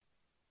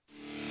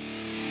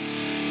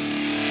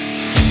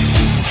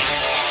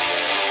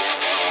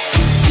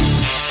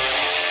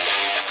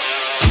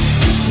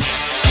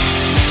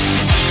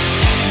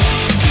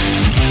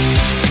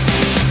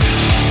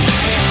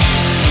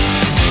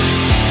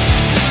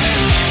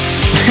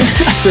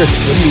Mr.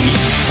 Sweet.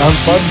 I'm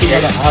punching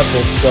at an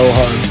apple so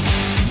hard.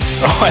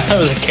 Oh, I thought it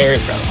was a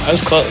carrot, bro. I was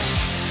close.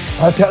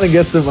 I'm trying to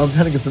get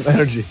some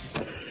energy.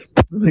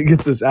 Let me get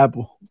this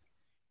apple.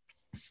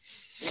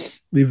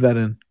 Leave that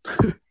in.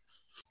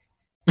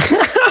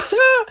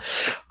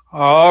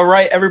 All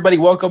right, everybody,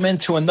 welcome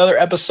into another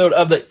episode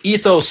of the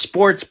Ethos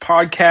Sports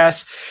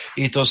Podcast.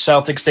 Ethos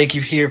Celtics, thank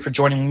you here for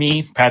joining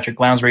me, Patrick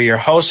Lounsbury, your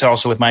host,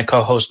 also with my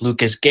co-host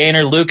Lucas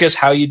Gaynor. Lucas,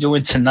 how you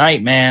doing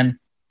tonight, man?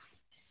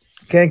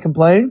 Can't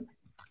complain.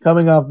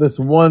 Coming off this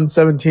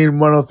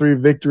 117-103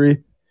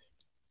 victory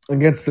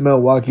against the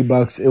Milwaukee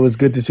Bucks, it was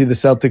good to see the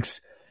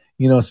Celtics,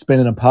 spin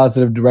in a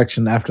positive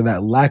direction after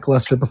that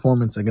lackluster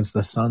performance against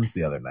the Suns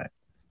the other night.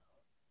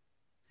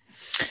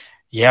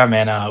 Yeah,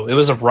 man, it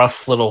was a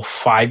rough little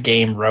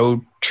 5-game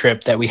road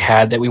trip that we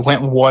had that we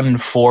went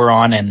 1-4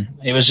 on, and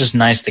it was just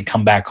nice to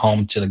come back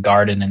home to the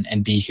Garden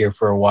and be here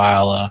for a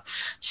while.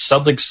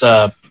 Celtics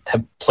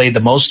have played the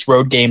most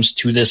road games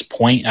to this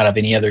point out of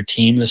any other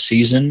team this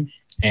season,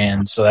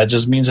 and so that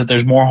just means that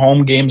there's more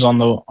home games on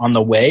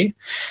the way.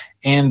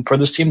 And for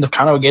this team to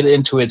kind of get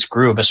into its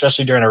groove,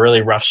 especially during a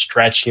really rough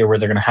stretch here where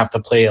they're going to have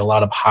to play a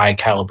lot of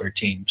high-caliber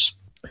teams.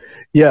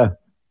 Yeah.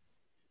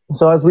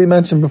 So as we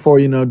mentioned before,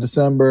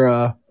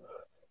 December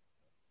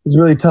is a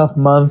really tough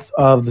month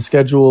of the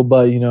schedule,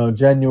 but,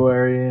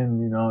 January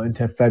and,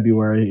 into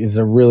February is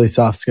a really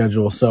soft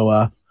schedule. So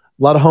a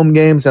lot of home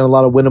games and a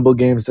lot of winnable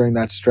games during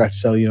that stretch.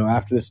 So,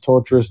 after this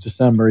torturous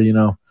December,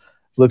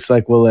 looks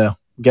like we'll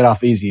get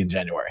off easy in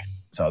January.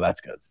 So that's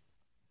good.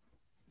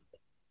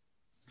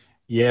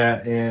 Yeah,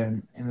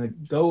 and to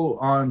go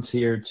on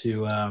here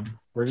to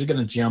we're just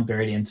going to jump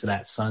right into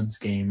that Suns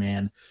game,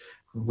 man.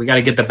 We got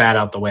to get the bat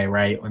out the way,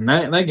 right? And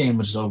that game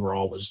was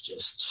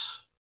just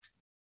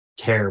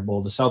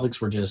terrible. The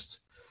Celtics were just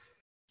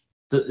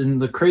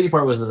and the crazy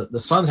part was the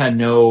Suns had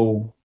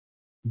no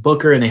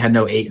Booker and they had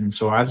no Ayton.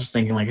 So I was just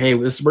thinking, like, hey,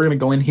 we're going to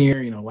go in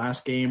here,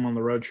 last game on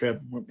the road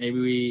trip.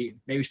 Maybe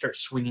we start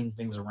swinging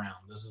things around.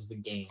 This is the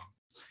game.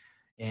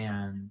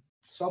 And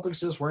Celtics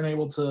just weren't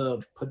able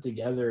to put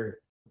together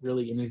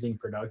really anything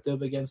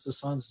productive against the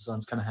Suns. The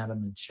Suns kind of had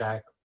them in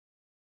check.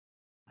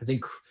 I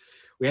think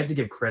we have to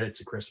give credit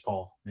to Chris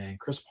Paul, man.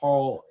 Chris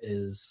Paul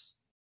is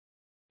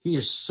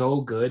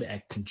so good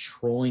at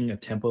controlling the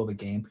tempo of a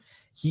game.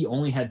 He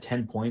only had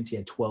 10 points. He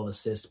had 12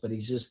 assists, but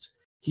he's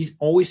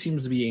always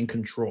seems to be in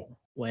control.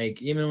 Like,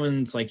 even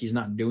when it's like he's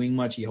not doing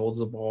much, he holds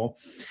the ball.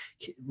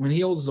 When he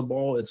holds the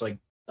ball, it's like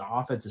the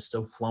offense is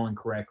still flowing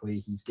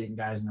correctly. He's getting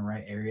guys in the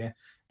right area.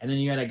 And then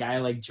you had a guy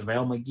like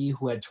JaVale McGee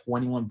who had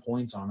 21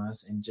 points on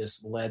us and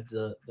just led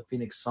the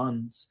Phoenix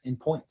Suns in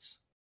points.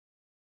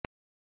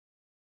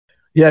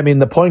 Yeah, I mean,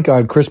 the point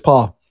guard, Chris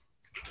Paul,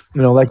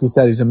 like you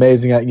said, he's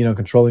amazing at,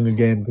 controlling the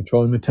game,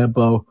 controlling the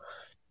tempo.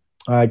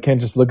 I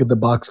can't just look at the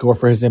box score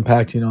for his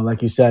impact,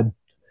 like you said,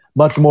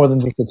 much more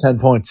than just the 10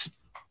 points.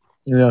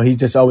 He's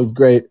just always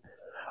great.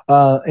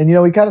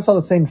 And, we kind of saw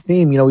the same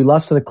theme. We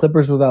lost to the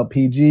Clippers without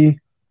PG.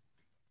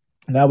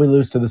 Now we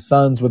lose to the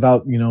Suns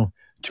without,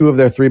 two of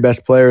their three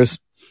best players.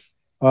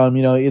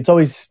 It's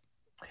always,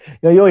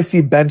 you always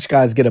see bench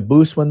guys get a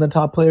boost when the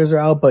top players are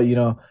out, but,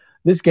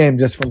 this game,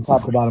 just from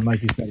top to bottom,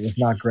 like you said, was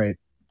not great.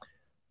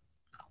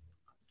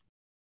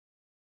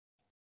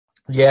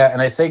 Yeah,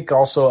 and I think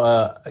also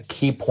a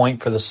key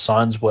point for the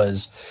Suns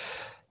was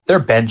their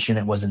bench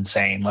unit was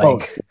insane.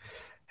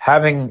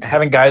 Having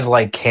guys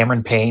like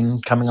Cameron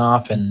Payne coming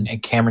off and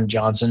Cameron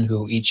Johnson,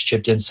 who each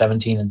chipped in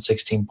 17 and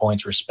 16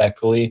 points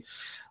respectively.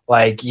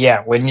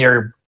 When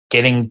you're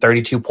getting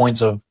 32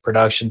 points of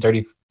production,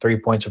 33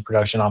 points of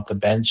production off the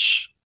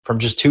bench from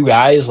just two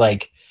guys,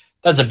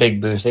 that's a big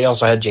boost. They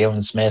also had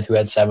Jaylen Smith, who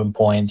had 7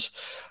 points.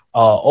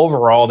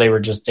 Overall, they were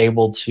just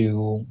able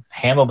to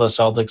handle the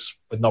Celtics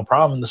with no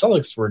problem. The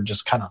Celtics were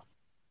just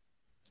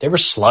they were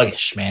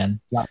sluggish,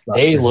 man.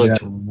 They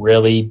looked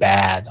really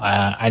bad.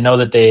 I know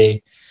that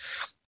they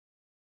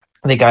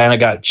kind of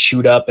got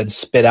chewed up and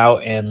spit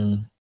out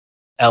in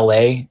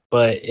LA,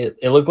 but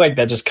it looked like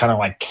that just kind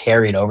of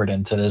carried over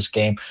into this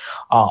game.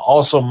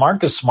 Also,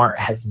 Marcus Smart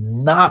has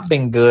not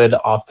been good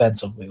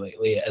offensively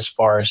lately as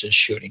far as his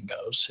shooting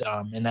goes.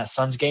 In that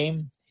Suns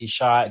game, he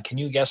shot, can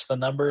you guess the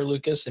number,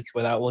 Lucas,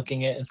 without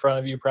looking it in front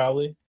of you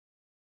probably?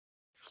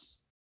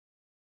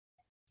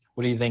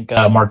 What do you think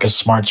Marcus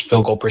Smart's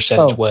field goal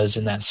percentage was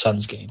in that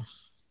Suns game?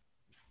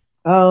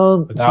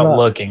 Without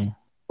looking.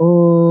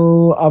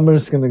 Oh, I'm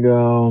just going to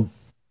go,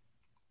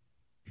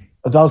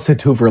 I'll say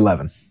 2 for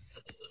 11.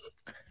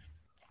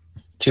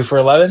 2 for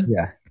 11?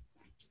 Yeah.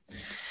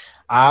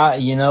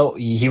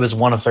 He was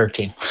 1 of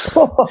 13.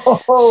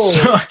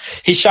 So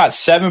he shot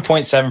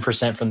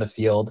 7.7% from the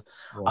field,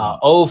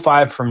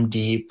 0-5 from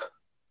deep.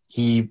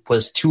 He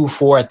was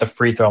 2-4 at the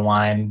free throw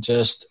line,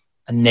 just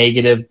a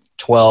negative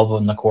 12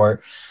 on the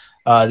court.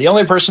 The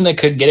only person that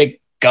could get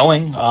it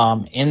going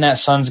in that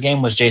Suns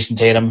game was Jason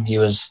Tatum. He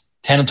was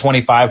 10 of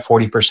 25,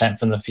 40%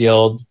 from the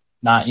field.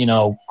 Not,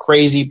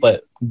 crazy,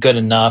 but good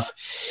enough.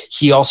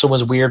 He also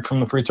was weird from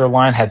the free throw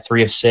line, had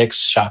 3 of 6,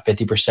 shot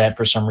 50%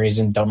 for some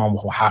reason. Don't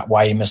know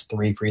why he missed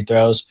 3 free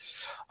throws.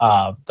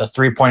 The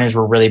 3-pointers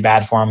were really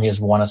bad for him. He was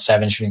 1 of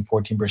 7, shooting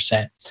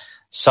 14%.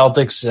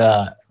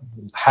 Celtics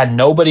had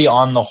nobody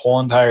on the whole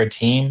entire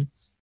team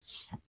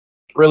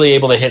really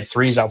able to hit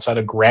threes outside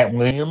of Grant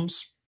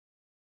Williams.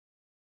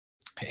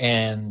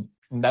 And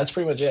that's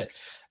pretty much it.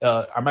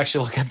 I'm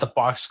actually looking at the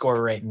box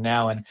score right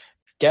now, and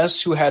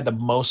guess who had the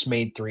most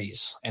made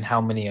threes and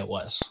how many it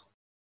was?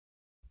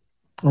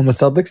 On the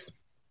Celtics?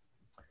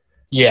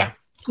 Yeah.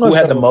 Who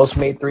had the most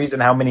made threes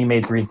and how many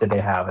made threes did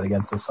they have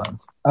against the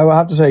Suns? I will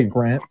have to say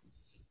Grant.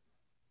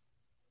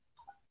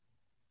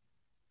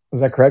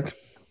 Is that correct?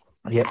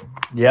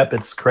 Yep,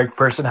 it's correct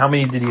person. How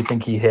many did you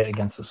think he hit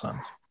against the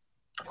Suns?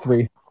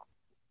 3.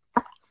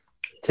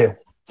 2.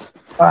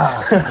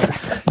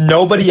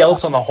 Nobody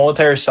else on the whole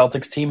entire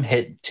Celtics team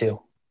hit 2.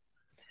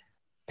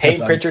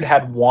 Peyton Pritchard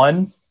had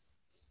 1.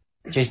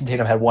 Jason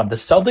Tatum had 1. The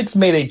Celtics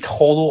made a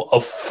total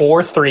of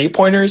 4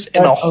 3-pointers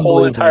in a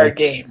whole entire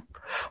game.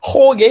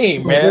 Whole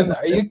game, man.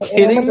 Are you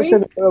kidding me?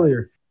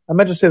 I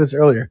meant to say this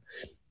earlier.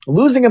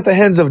 Losing at the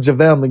hands of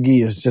JaVale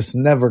McGee is just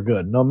never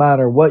good, no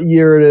matter what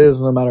year it is,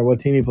 no matter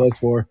what team he plays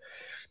for.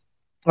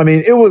 I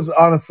mean, it was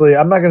honestly,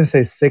 I'm not going to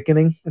say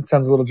sickening. It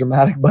sounds a little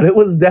dramatic, but it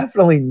was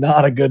definitely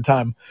not a good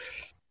time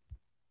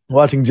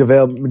watching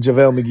JaVale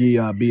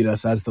McGee beat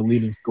us as the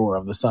leading scorer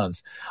of the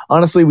Suns.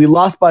 Honestly, we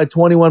lost by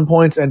 21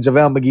 points, and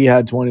JaVale McGee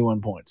had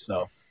 21 points.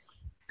 So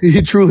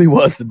he truly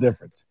was the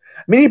difference.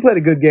 I mean, he played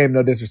a good game,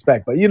 no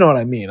disrespect, but you know what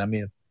I mean. I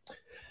mean,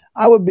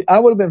 I would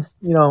have been,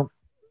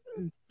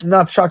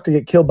 not shocked to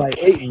get killed by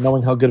 8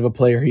 knowing how good of a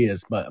player he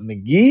is. But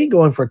McGee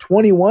going for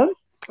 21,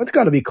 that's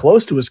got to be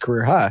close to his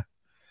career high.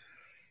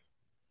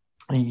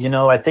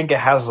 I think it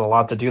has a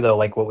lot to do, though,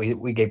 like what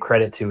we gave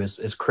credit to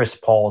is Chris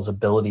Paul's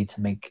ability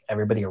to make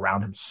everybody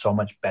around him so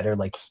much better.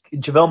 Like,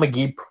 JaVale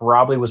McGee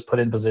probably was put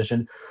in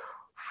position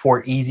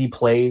for easy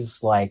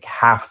plays. Like,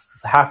 half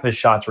his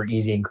shots were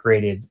easy and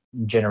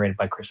generated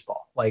by Chris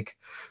Paul. Like,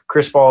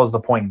 Chris Paul is the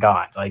point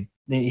guard. Like,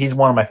 he's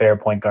one of my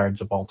favorite point guards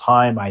of all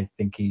time. I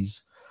think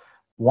he's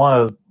one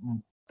of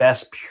the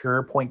best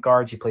pure point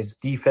guards. He plays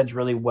defense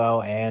really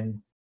well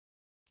and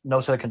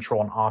knows how to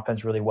control an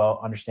offense really well,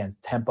 understands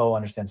tempo,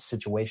 understands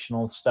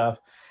situational stuff,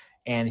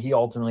 and he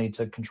ultimately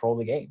took control of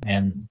the game.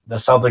 And the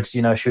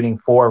Celtics, shooting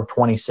 4 of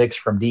 26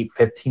 from deep,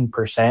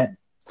 15%,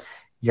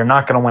 you're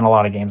not going to win a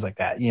lot of games like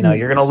that. You're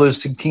going to lose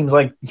to teams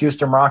like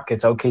Houston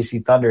Rockets,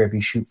 OKC Thunder if you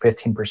shoot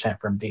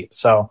 15% from deep.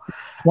 So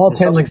the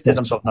Celtics did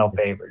themselves no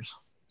favors.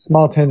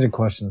 Small tangent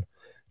question.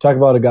 Talk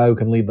about a guy who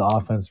can lead the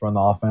offense, run the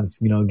offense,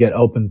 get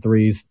open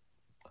threes.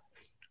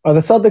 Are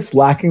the Celtics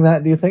lacking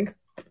that, do you think?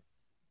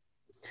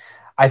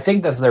 I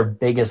think that's their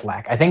biggest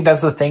lack. I think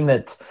that's the thing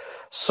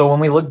so when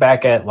we look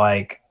back at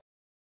like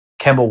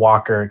Kemba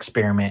Walker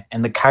experiment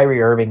and the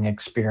Kyrie Irving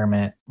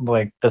experiment,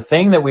 like the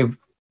thing that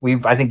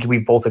I think we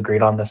both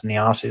agreed on this in the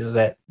offseason is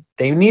that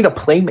they need a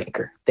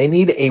playmaker. They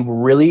need a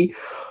really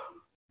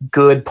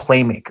good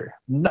playmaker.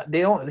 The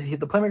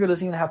playmaker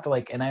doesn't even have to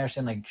and I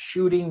understand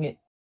shooting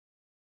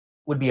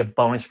would be a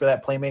bonus for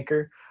that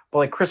playmaker,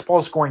 but Chris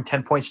Paul scoring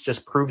 10 points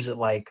just proves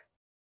that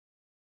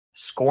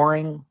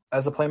scoring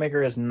as a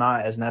playmaker is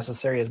not as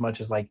necessary as much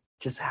as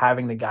just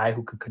having the guy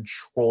who could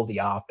control the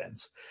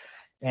offense.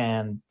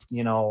 And,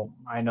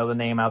 I know the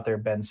name out there,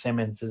 Ben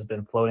Simmons, has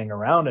been floating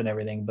around and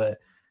everything, but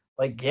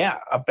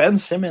a Ben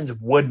Simmons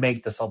would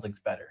make the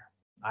Celtics better.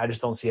 I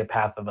just don't see a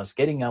path of us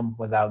getting him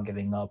without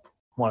giving up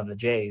one of the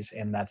Jays,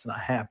 and that's not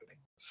happening.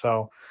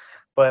 So,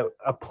 but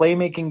a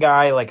playmaking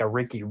guy like a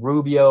Ricky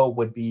Rubio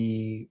would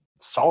be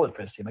solid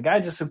for this team. A guy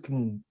just who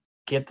can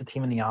get the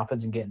team in the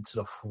offense and get into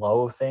the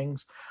flow of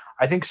things.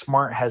 I think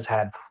Smart has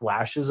had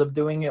flashes of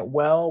doing it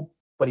well,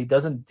 but he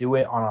doesn't do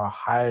it on a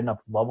high enough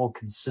level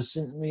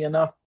consistently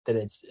enough that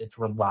it's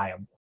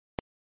reliable.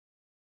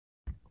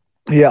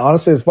 Yeah,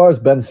 honestly, as far as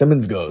Ben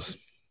Simmons goes,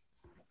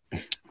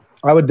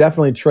 I would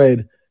definitely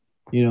trade,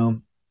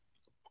 a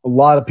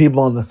lot of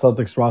people on the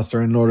Celtics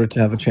roster in order to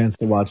have a chance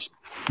to watch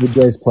the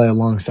Jays play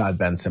alongside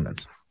Ben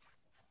Simmons.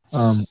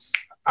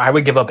 I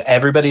would give up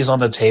everybody's on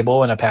the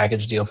table in a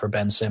package deal for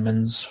Ben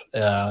Simmons.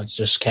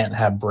 Just can't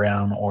have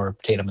Brown or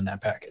Tatum in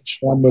that package.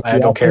 I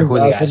don't care who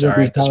the guys are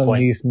at this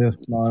point.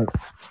 Smart.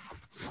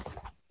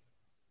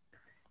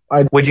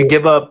 Would you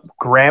give up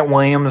Grant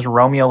Williams,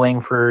 Romeo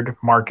Langford,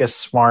 Marcus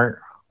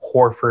Smart,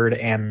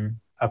 Horford, and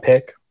a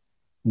pick?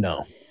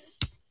 No.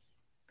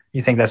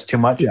 You think that's too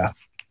much? Yeah.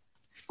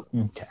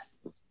 Okay.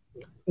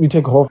 You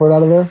take Horford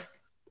out of there?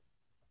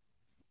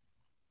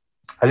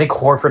 I think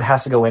Horford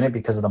has to go in it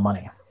because of the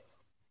money.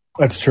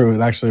 That's true.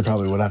 It actually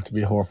probably would have to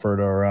be Horford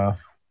or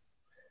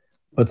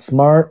but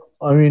Smart.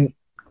 I mean,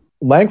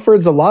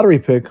 Langford's a lottery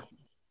pick.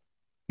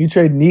 You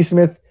trade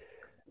Nesmith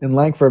and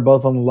Langford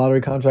both on the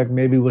lottery contract,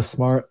 maybe with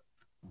Smart.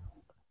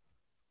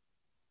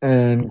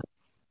 And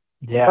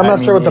yeah, I'm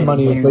not sure what the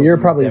money is, but you're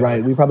probably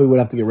right. We probably would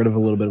have to get rid of a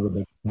little bit of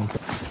it.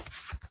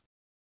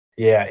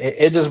 Yeah,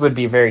 it just would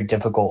be very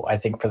difficult, I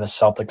think, for the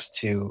Celtics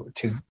to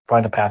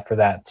find a path for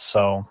that.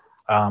 So,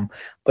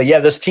 but yeah,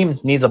 this team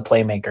needs a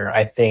playmaker.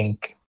 I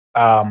think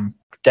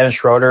Dennis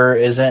Schroeder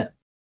isn't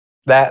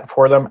that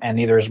for them, and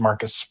neither is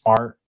Marcus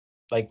Smart.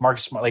 like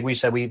Marcus Smart, like we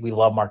said, we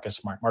love Marcus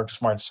Smart. Marcus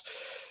Smart's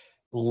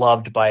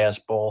loved by us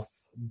both,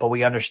 but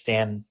we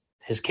understand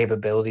his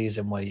capabilities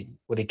and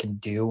what he can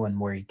do and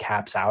where he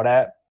caps out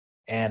at.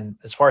 And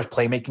as far as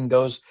playmaking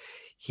goes,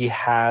 he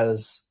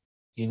has,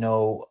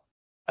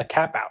 a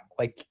cap out.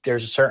 Like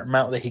there's a certain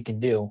amount that he can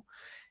do,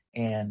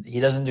 and he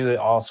doesn't do it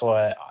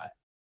also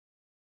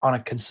on a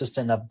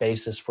consistent enough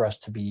basis for us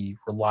to be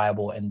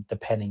reliable and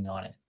depending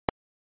on it.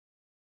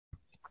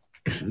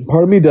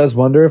 Part of me does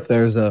wonder if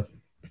there's a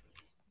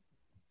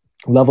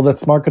level that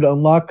Smart could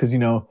unlock because,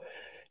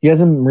 he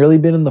hasn't really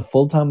been in the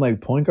full-time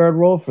like point guard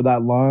role for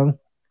that long.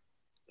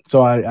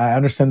 So I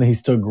understand that he's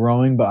still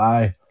growing, but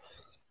I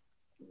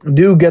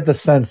do get the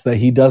sense that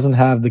he doesn't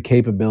have the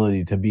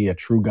capability to be a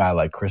true guy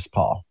like Chris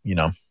Paul,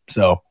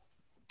 So,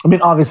 I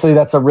mean, obviously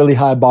that's a really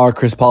high bar.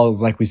 Chris Paul is,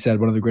 like we said,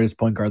 one of the greatest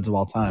point guards of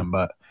all time,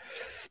 but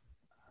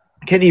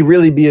can he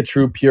really be a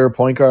true pure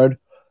point guard?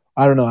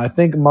 I don't know. I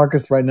think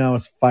Marcus right now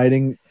is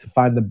fighting to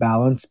find the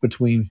balance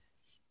between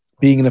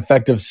being an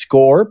effective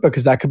scorer,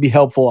 because that could be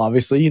helpful,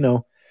 obviously.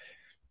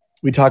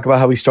 We talk about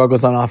how he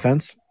struggles on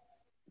offense,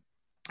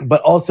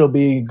 but also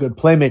being a good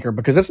playmaker,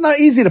 because it's not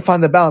easy to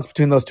find the balance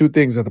between those two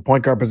things at the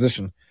point guard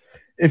position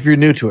if you're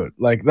new to it.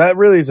 Like, that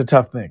really is a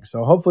tough thing.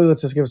 So hopefully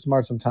let's just give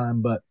Smart some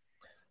time, but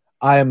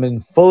I am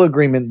in full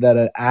agreement that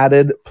an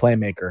added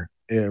playmaker,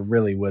 it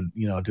really would,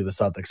 do the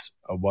Celtics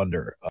a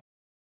wonder.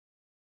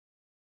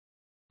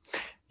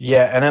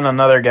 Yeah, and then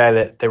another guy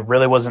that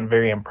really wasn't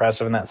very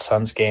impressive in that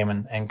Suns game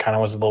and kind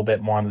of was a little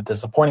bit more on the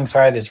disappointing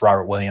side is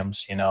Robert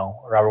Williams.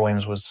 Robert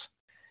Williams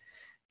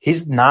he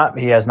has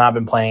not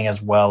been playing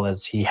as well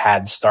as he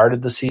had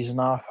started the season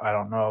off. I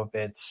don't know if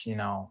it's,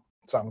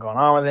 something going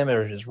on with him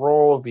or his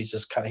role.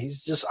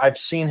 If I've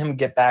seen him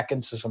get back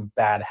into some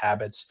bad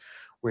habits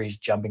where he's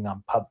jumping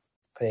on pump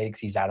fakes.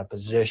 He's out of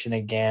position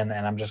again.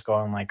 And I'm just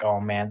going like, oh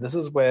man, this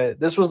was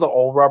the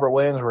old Robert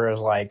Williams where it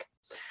was like,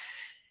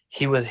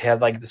 he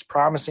had like this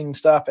promising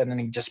stuff, and then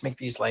he just make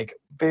these like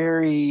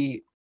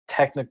very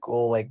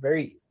technical, like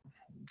very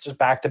just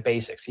back to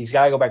basics. He's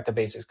got to go back to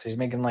basics because he's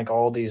making like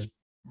all these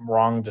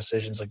wrong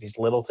decisions, like these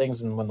little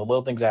things, and when the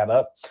little things add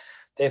up,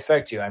 they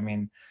affect you. I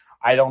mean,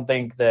 I don't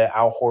think that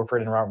Al Horford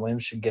and Robert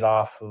Williams should get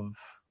off of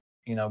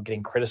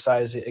getting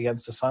criticized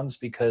against the Suns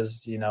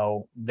because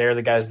they're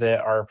the guys that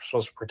are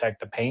supposed to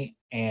protect the paint,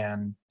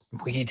 and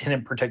we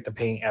didn't protect the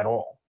paint at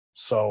all.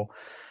 So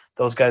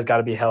those guys got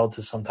to be held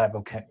to some type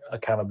of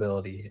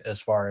accountability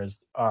as far as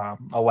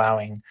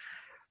allowing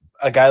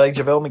a guy like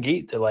JaVale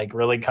McGee to like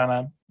really kind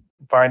of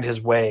find his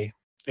way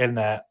in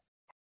that.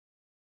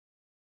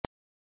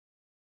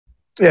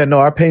 Yeah, no,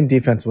 our paint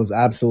defense was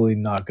absolutely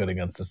not good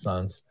against the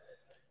Suns.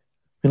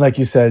 And like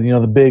you said,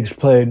 the bigs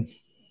played,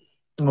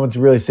 I would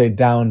really say,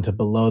 down to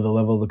below the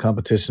level of the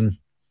competition.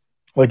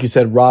 Like you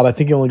said, Rob, I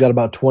think he only got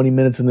about 20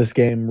 minutes in this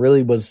game.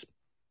 Really was,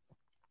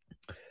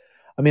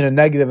 a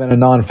negative and a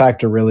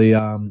non-factor, really.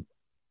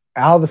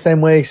 Al the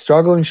same way,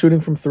 struggling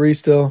shooting from three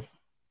still.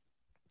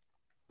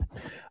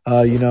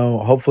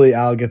 Hopefully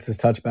Al gets his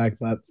touch back,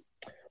 but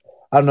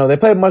I don't know. They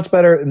played much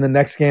better in the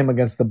next game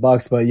against the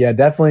Bucks, but yeah,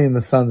 definitely in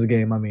the Suns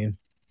game.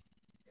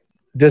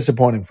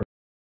 Disappointing for.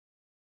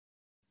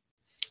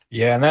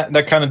 Yeah, and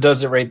that kind of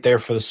does it right there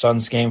for the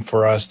Suns game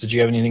for us. Did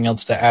you have anything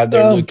else to add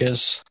there,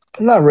 Lucas?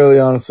 Not really,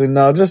 honestly.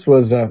 No, it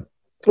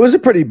was a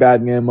pretty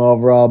bad game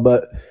overall,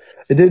 but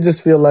it did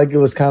just feel like it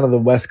was kind of the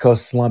West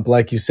Coast slump,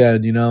 like you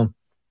said.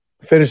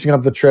 Finishing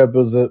up the trip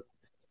was a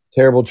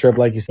terrible trip,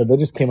 like you said. They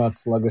just came out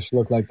sluggish.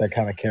 Looked like that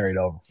kind of carried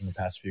over from the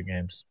past few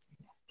games.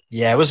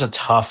 Yeah, it was a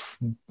tough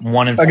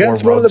 1-4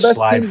 against one of the best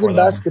teams in them.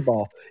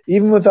 basketball,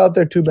 even without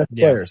their two best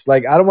players.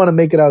 Like, I don't want to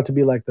make it out to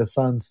be like the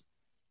Suns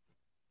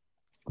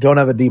don't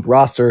have a deep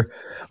roster.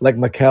 Like,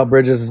 Mikal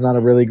Bridges is not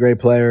a really great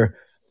player.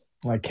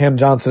 Like, Cam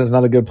Johnson is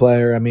not a good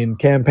player.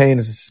 Cam Payne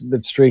is a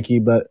bit streaky,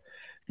 but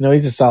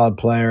he's a solid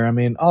player.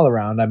 All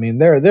around.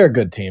 They're a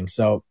good team.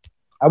 So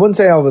I wouldn't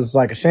say I was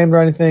like ashamed or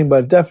anything,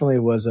 but it definitely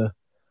was a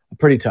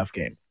pretty tough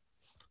game.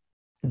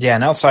 Yeah,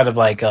 and outside of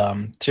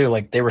too,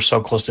 like they were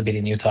so close to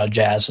beating Utah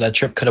Jazz, so that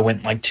trip could have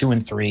went like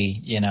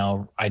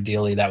 2-3.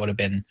 Ideally that would have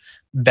been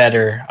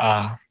better.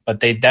 But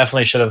they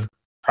definitely should have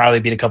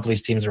probably beat a couple of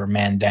these teams that were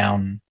man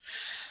down.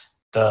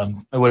 It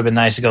would have been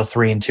nice to go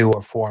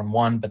 3-2 or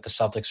 4-1, but the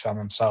Celtics found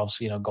themselves,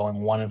 going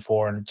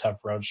 1-4 in a tough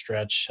road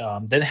stretch.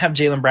 Didn't have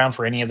Jaylen Brown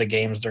for any of the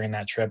games during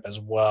that trip as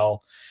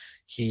well.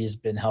 He's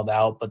been held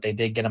out, but they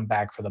did get him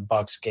back for the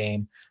Bucks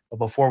game. But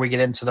before we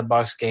get into the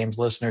Bucks games,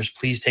 listeners,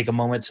 please take a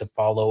moment to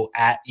follow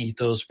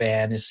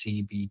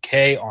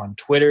 @EthosFantasyBK on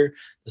Twitter,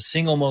 the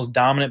single most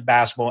dominant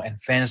basketball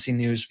and fantasy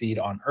news feed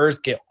on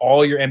earth. Get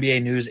all your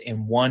NBA news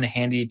in one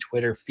handy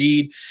Twitter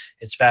feed.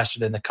 It's faster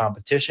than the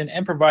competition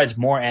and provides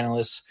more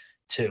analysts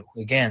too.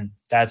 Again,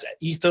 that's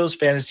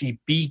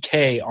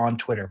 @EthosFantasyBK on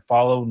Twitter.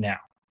 Follow now.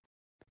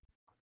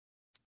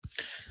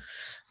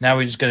 Now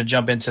we're just going to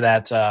jump into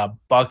that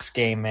Bucks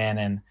game, man,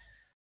 and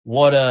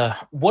what a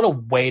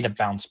way to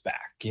bounce back.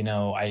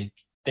 I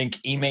think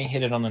Ime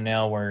hit it on the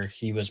nail where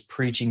he was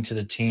preaching to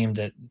the team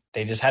that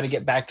they just had to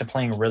get back to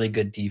playing really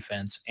good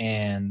defense.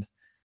 And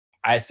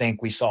I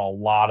think we saw a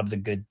lot of the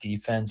good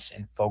defense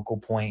and focal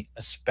point,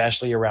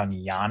 especially around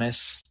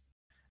Giannis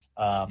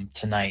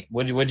tonight.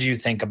 What do you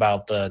think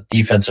about the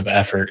defensive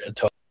effort?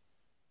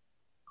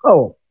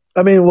 Oh,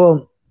 I mean,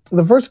 well,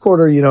 the first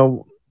quarter,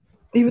 even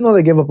though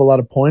they gave up a lot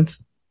of points,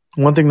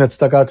 one thing that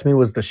stuck out to me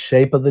was the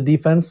shape of the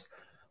defense.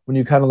 When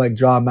you kind of like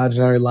draw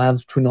imaginary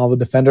lines between all the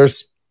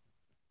defenders,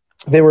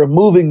 they were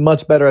moving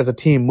much better as a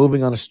team,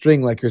 moving on a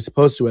string like you're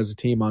supposed to as a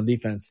team on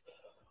defense.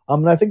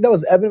 And I think that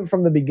was evident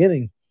from the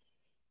beginning.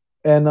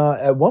 And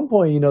at one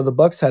point, the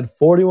Bucks had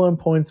 41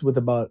 points with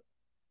about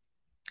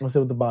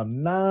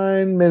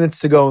 9 minutes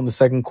to go in the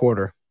second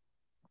quarter.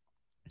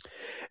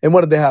 And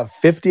what did they have?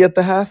 50 at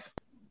the half?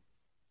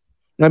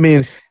 I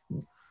mean,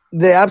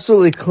 they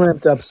absolutely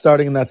clamped up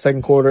starting in that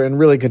second quarter and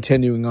really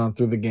continuing on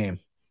through the game.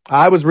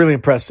 I was really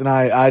impressed, and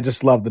I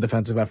just love the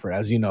defensive effort.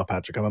 As you know,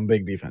 Patrick, I'm a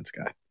big defense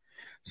guy.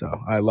 So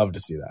I love to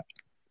see that.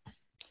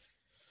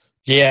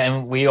 Yeah,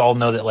 and we all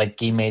know that like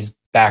Gime's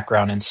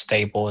background and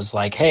staple is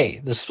like,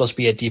 hey, this is supposed to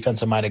be a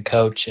defensive-minded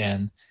coach,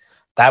 and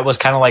that was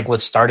kind of like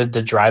what started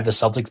to drive the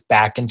Celtics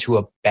back into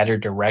a better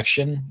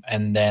direction,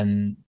 and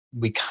then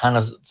we kind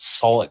of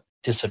saw it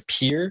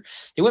disappear.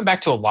 They went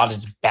back to a lot of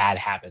its bad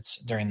habits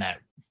during that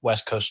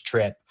West Coast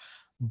trip,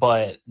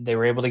 but they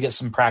were able to get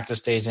some practice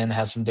days in,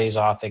 have some days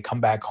off. They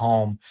come back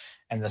home,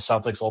 and the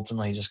Celtics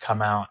ultimately just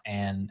come out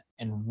and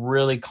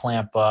really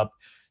clamp up.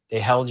 They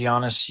held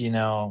Giannis,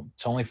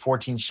 to only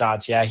 14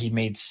 shots. Yeah, he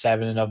made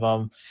 7 of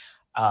them.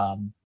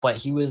 But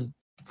he was,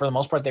 for the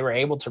most part, they were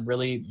able to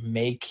really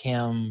make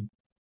him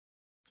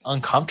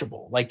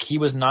uncomfortable. Like, he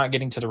was not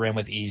getting to the rim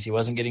with ease. He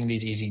wasn't getting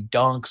these easy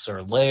dunks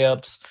or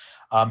layups.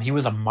 He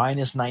was a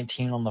minus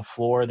 19 on the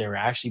floor. They were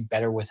actually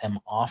better with him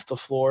off the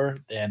floor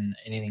than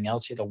anything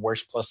else. He had the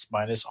worst plus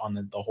minus on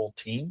the whole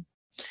team,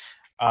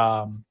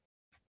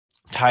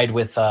 tied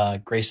with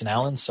Grayson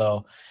Allen.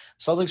 So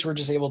Celtics were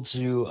just able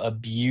to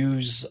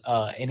abuse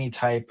any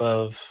type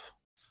of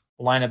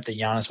lineup that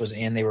Giannis was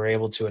in. They were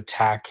able to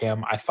attack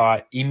him. I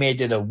thought Ime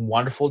did a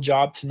wonderful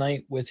job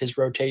tonight with his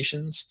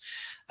rotations.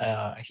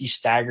 He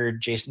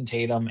staggered Jason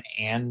Tatum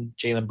and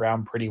Jaylen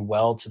Brown pretty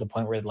well, to the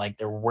point where like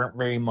there weren't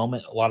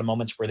a lot of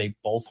moments where they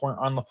both weren't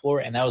on the floor,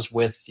 and that was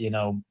with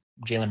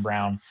Jaylen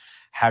Brown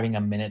having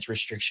a minutes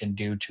restriction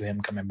due to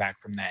him coming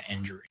back from that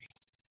injury.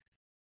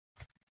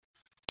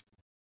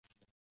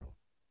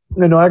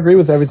 No, I agree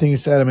with everything you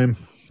said. I mean,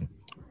 a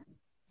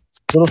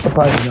little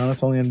surprised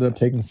Giannis only ended up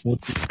taking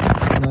 14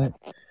 tonight.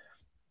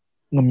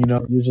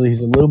 Usually he's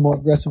a little more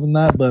aggressive than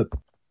that, but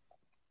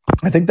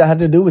I think that had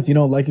to do with,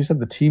 like you said,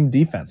 the team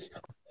defense.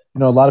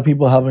 A lot of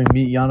people having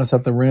meet Giannis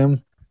at the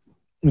rim.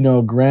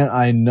 Grant,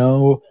 I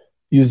know,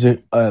 used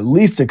at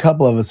least a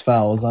couple of his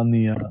fouls on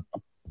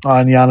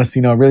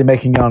Giannis, really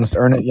making Giannis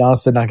earn it.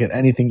 Giannis did not get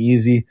anything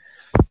easy.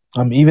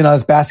 Even on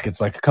his baskets,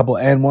 like a couple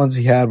and ones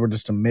he had were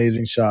just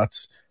amazing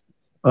shots.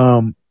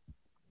 I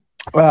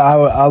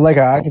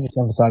can just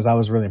emphasize I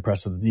was really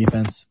impressed with the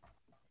defense.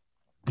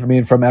 I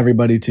mean, from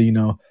everybody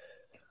to,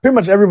 pretty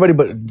much everybody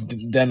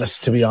but Dennis,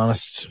 to be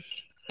honest.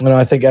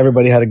 I think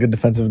everybody had a good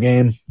defensive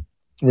game,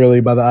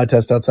 really, by the eye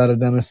test outside of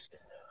Dennis,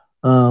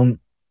 who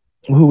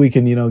we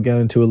can, get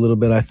into a little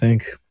bit, I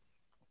think.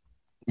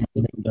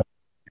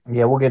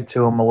 Yeah, we'll get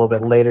to him a little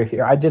bit later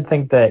here. I did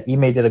think that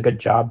Ime did a good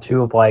job,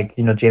 too, of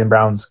Jaylen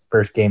Brown's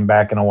first game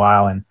back in a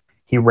while, and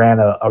he ran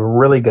a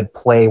really good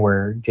play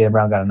where Jaylen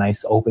Brown got a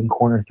nice open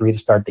corner 3 to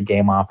start the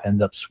game off,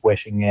 ends up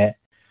swishing it.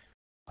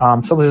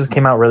 So this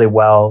came out really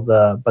well.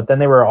 But then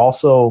they were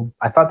also,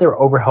 I thought they were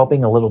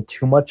overhelping a little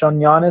too much on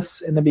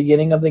Giannis in the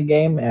beginning of the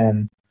game,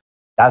 and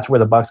that's where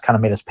the Bucks kind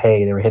of made us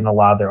pay. They were hitting a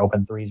lot of their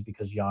open threes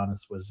because Giannis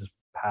was just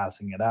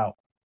passing it out.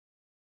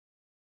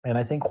 And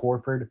I think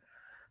Horford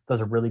does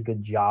a really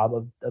good job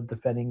of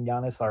defending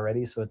Giannis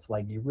already. So it's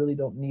like you really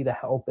don't need to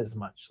help as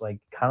much.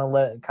 Like kind of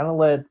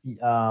let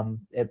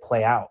it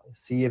play out.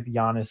 See if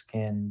Giannis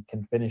can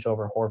finish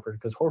over Horford,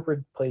 because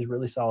Horford plays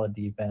really solid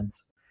defense.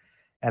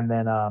 And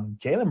then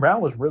Jaylen Brown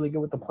was really good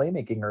with the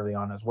playmaking early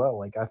on as well.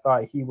 Like I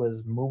thought he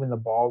was moving the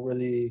ball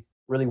really,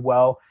 really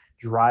well,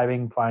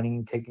 driving,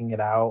 finding, kicking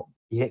it out.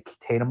 He hit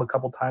Tatum a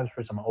couple times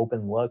for some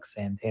open looks,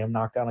 and Tatum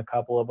knocked down a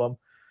couple of them.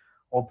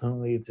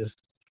 Ultimately, just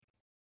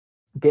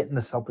getting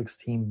the Celtics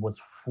team was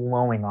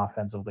flowing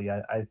offensively.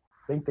 I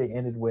think they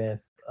ended with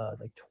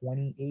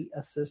 28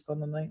 assists on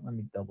the night. Let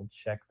me double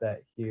check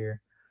that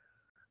here.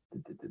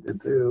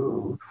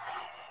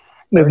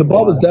 Yeah, the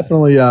ball was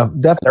definitely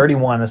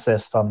 31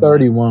 assists on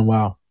 31.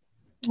 Wow,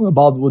 the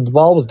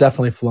ball was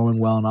definitely flowing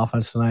well in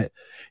offense tonight.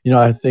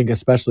 I think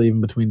especially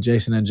even between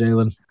Jason and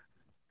Jaylen,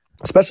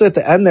 especially at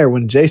the end there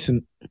when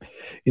Jason,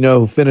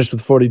 who finished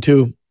with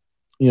 42,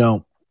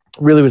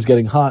 really was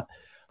getting hot.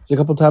 There's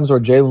a couple of times where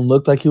Jaylen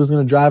looked like he was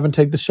going to drive and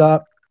take the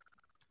shot,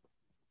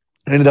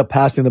 ended up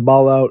passing the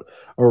ball out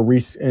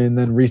and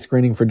then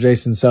rescreening for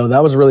Jason. So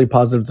that was really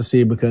positive to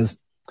see, because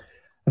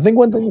I think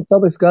one thing the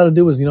Celtics got to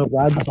do is,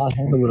 ride the hot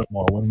hand a little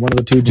more. When one of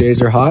the two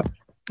Jays are hot,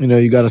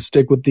 you got to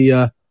stick with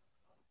the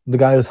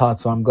guy who's hot.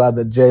 So I'm glad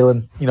that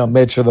Jaylen,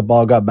 made sure the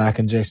ball got back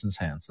in Jason's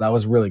hands. That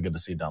was really good to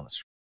see down the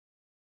street.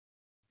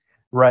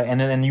 Right, and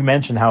then you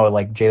mentioned how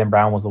like Jaylen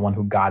Brown was the one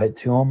who got it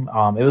to him.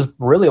 It was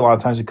really a lot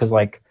of times because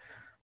like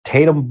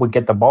Tatum would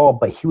get the ball,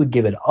 but he would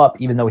give it up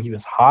even though he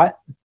was hot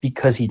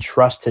because he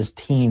trusts his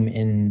team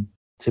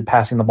into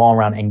passing the ball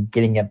around and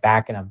getting it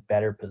back in a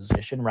better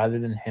position rather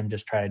than him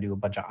just try to do a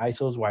bunch of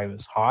ISOs while he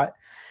was hot.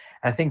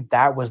 And I think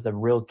that was the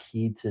real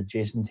key to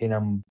Jason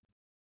Tatum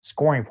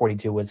scoring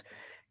 42 was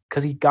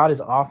because he got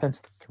his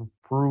offense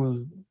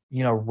through,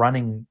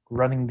 running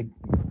the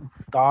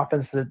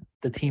offense that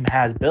the team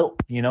has built.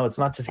 It's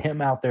not just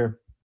him out there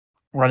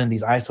running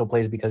these ISO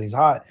plays because he's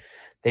hot.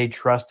 They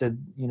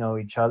trusted,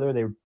 each other.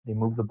 They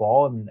moved the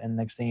ball, and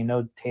next thing you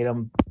know,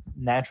 Tatum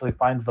naturally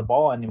finds the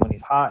ball, and when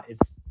he's hot,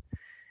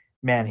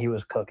 he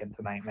was cooking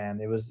tonight, man.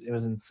 It was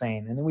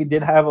insane. And then we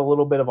did have a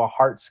little bit of a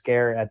heart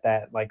scare at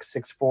that like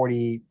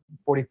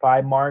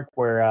 6:45 mark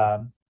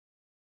where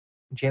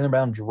Jaylen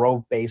Brown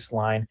drove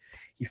baseline.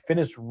 He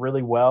finished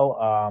really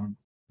well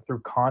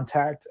through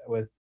contact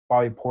with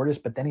Bobby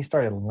Portis, but then he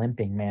started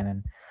limping,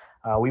 man.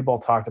 And we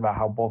both talked about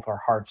how both our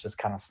hearts just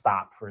kind of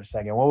stopped for a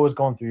second. What was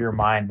going through your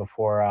mind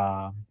before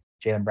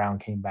Jaylen Brown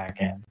came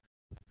back in?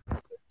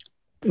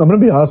 I'm going to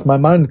be honest. My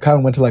mind kind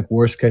of went to like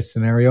worst case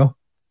scenario.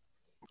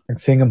 Like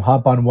seeing him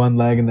hop on one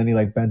leg and then he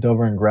like bent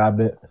over and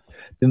grabbed it.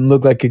 Didn't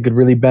look like he could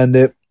really bend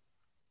it.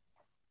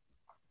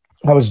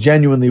 I was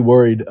genuinely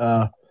worried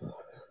that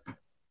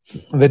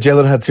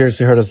Jaylen had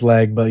seriously hurt his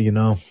leg, but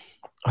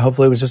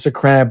hopefully it was just a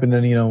cramp. And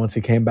then once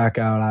he came back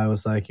out, I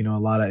was like a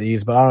lot at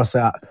ease. But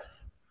honestly,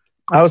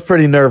 I was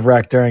pretty nerve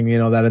wracked during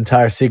that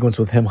entire sequence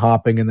with him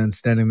hopping and then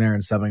standing there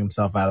and subbing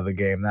himself out of the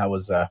game. That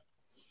was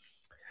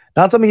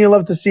not something you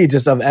love to see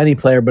just of any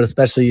player, but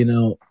especially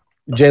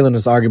Jaylen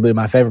is arguably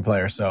my favorite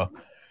player. So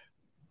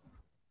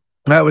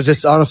that was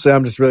just honestly,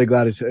 I'm just really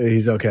glad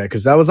he's okay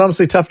because that was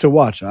honestly tough to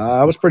watch.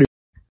 I was pretty.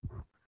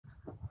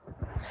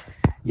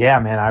 Yeah,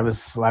 man, I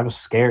was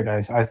scared.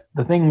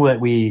 The thing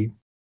that we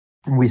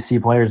see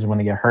players when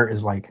they get hurt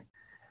is like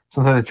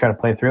sometimes they try to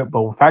play through it,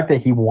 but the fact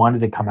that he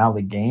wanted to come out of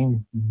the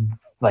game,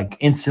 like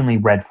instantly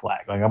red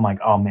flag. Like I'm like,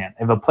 oh man,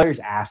 if a player's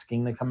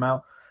asking to come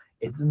out,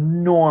 it's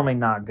normally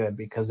not good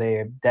because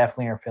they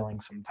definitely are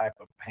feeling some type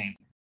of pain,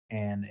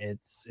 and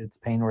it's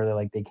pain where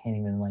they can't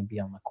even like be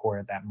on the court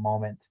at that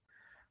moment.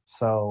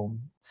 So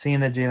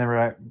seeing that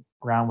Jaylen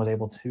Brown was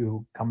able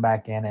to come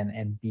back in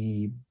and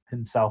be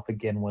himself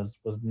again was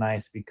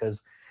nice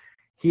because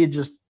he had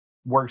just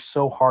worked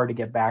so hard to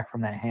get back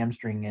from that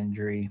hamstring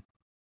injury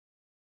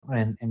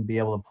and be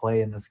able to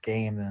play in this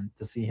game, and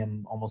to see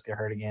him almost get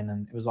hurt again.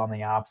 And it was on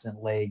the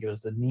opposite leg. It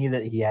was the knee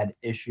that he had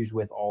issues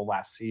with all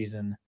last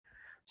season.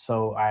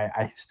 So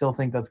I still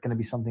think that's going to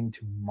be something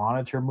to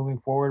monitor moving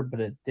forward, but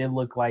it did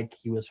look like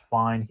he was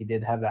fine. He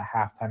did have that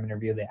halftime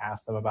interview. They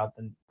asked him about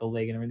the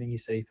leg and everything. He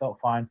said he felt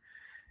fine,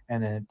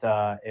 and then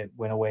it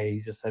went away.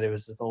 He just said it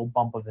was just a little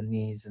bump of the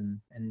knees and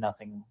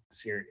nothing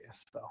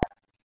serious. So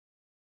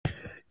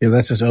yeah,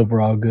 that's just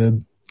overall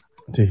good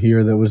to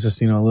hear. That was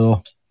just a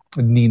little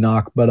knee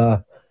knock. But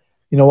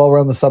while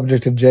we're on the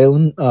subject of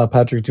Jaylen,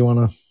 Patrick, do you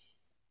want to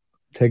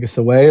take us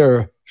away,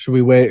 or should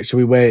we wait? Should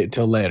we wait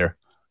till later?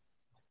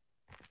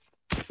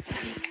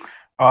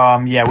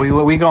 Yeah,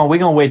 we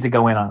gonna wait to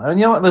go in on it.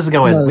 You know what? Let's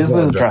go in. Let's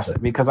address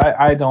it because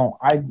I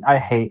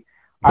hate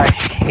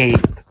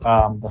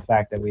the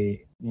fact that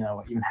we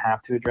even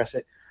have to address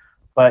it.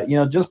 But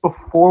just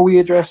before we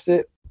addressed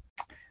it,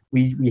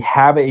 we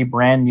have a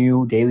brand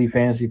new daily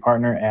fantasy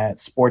partner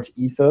at Sports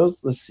Ethos.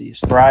 Let's see,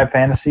 Thrive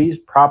Fantasies.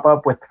 Prop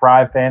up with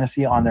Thrive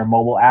Fantasy on their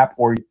mobile app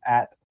or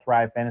at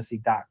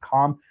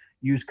thrivefantasy.com.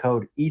 Use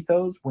code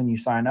ETHOS when you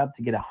sign up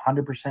to get a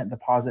 100%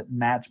 deposit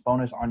match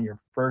bonus on your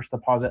first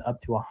deposit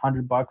up to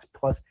 $100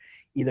 plus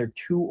either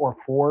 2 or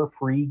 4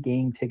 free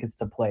game tickets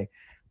to play.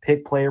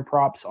 Pick player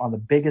props on the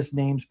biggest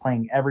names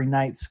playing every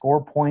night.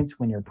 Score points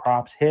when your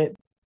props hit.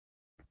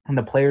 And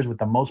the players with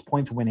the most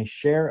points win a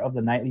share of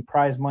the nightly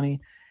prize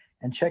money.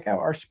 And check out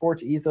our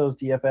Sports Ethos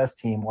DFS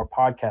team or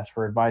podcast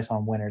for advice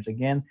on winners.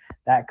 Again,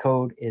 that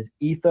code is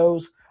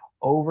ETHOS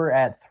over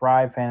at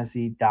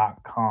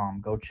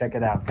thrivefantasy.com. Go check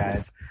it out,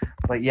 guys.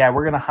 But yeah,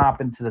 we're gonna hop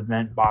into the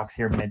vent box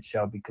here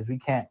mid-show because we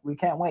can't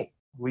wait.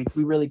 We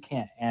really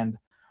can't. And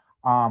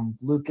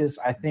Lucas,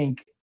 I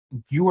think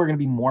you are gonna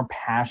be more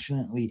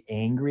passionately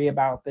angry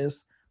about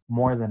this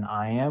more than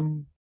I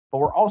am. But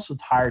we're also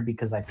tired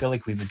because I feel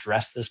like we've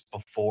addressed this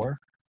before,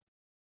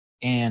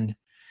 and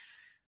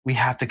we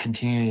have to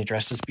continue to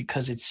address this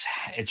because it's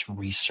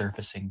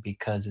resurfacing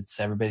because it's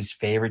everybody's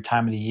favorite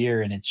time of the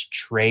year and it's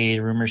trade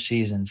rumor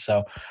season.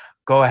 So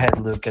go ahead,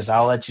 Lucas.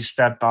 I'll let you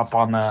step up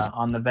on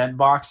the vent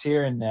box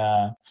here and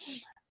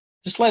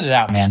just let it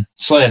out, man.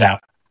 Just let it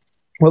out.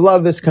 Well, a lot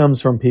of this comes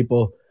from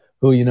people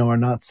who are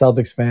not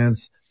Celtics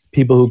fans,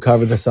 people who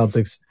cover the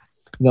Celtics,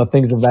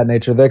 things of that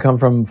nature. They come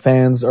from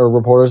fans or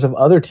reporters of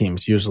other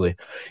teams usually,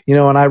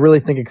 and I really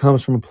think it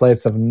comes from a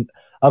place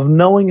of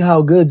knowing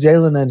how good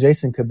Jaylen and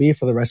Jason could be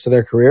for the rest of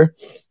their career.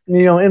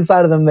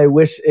 Inside of them, they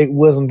wish it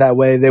wasn't that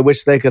way. They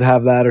wish they could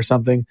have that or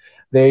something.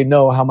 They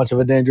know how much of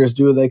a dangerous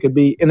duo they could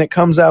be. And it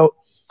comes out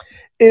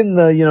in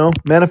the,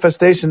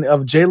 manifestation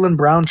of Jaylen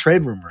Brown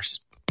trade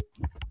rumors.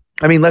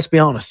 I mean, let's be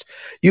honest.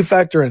 You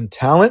factor in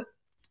talent,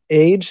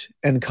 age,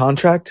 and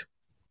contract.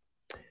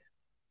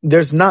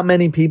 There's not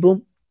many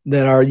people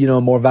that are,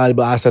 a more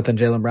valuable asset than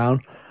Jaylen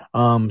Brown.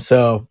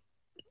 So,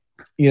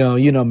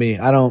 you know me.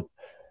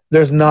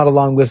 There's not a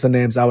long list of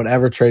names I would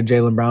ever trade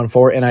Jaylen Brown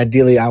for. And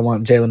ideally, I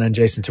want Jaylen and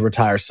Jason to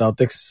retire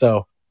Celtics.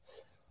 So,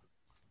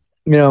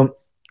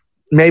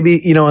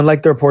 maybe, and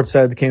like the report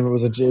said, it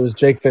was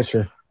Jake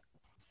Fisher,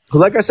 who,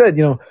 like I said,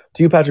 to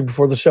you, Patrick,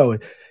 before the show,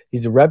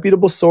 he's a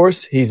reputable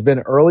source. He's been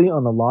early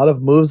on a lot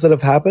of moves that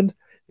have happened.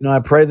 I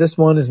pray this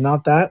one is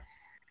not that.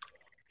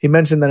 He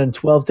mentioned that in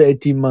 12 to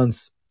 18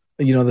 months,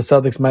 the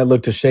Celtics might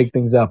look to shake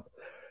things up.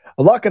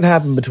 A lot can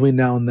happen between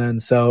now and then.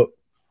 So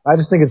I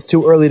just think it's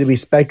too early to be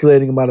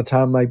speculating about a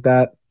time like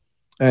that.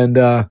 And,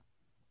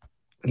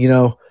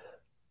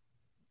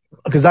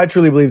 because I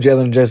truly believe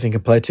Jaylen and Jason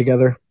can play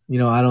together.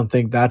 I don't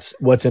think that's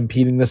what's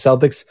impeding the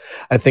Celtics.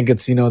 I think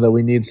it's, that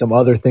we need some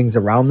other things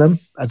around them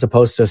as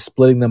opposed to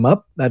splitting them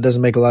up. That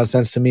doesn't make a lot of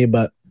sense to me.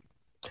 But,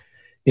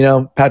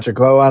 Patrick,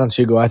 why don't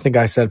you go? I think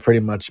I said pretty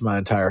much my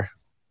entire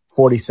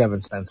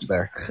 47 cents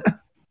there.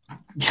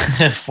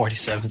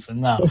 47 cents.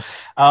 No.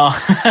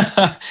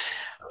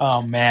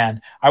 Oh,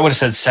 man. I would have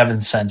said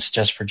 7 cents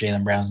just for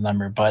Jaylen Brown's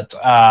number. But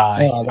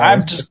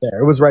I'm just there.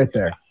 It was right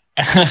there.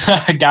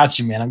 I got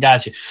you, man. I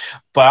got you.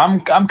 But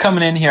I'm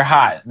coming in here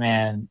hot,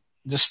 man.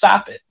 Just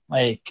stop it.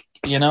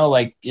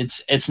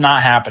 It's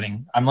not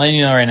happening. I'm letting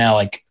you know right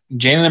now,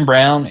 Jaylen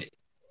Brown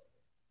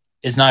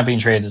is not being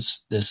traded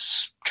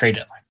this trade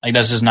deadline.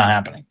 That's just not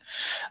happening.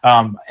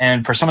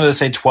 And for someone to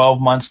say 12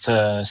 months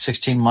to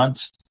 16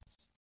 months,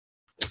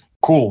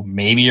 cool.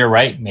 Maybe you're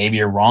right. Maybe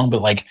you're wrong.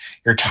 But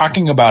you're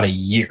talking about a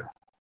year.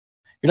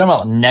 You're talking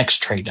about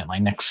next trade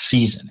deadline, next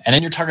season. And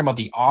then you're talking about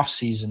the off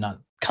season not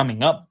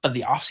coming up, but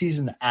the off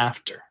season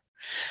after.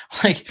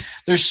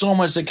 There's so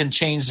much that can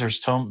change. There's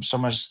so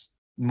much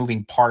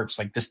moving parts.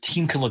 This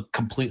team could look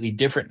completely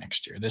different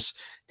next year. This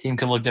team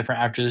could look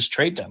different after this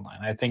trade deadline.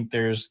 I think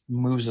there's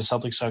moves the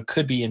Celtics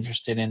could be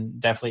interested in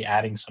definitely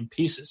adding some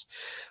pieces.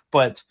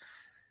 But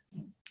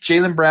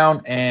Jaylen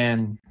Brown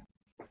and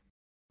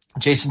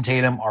Jason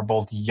Tatum are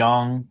both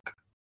young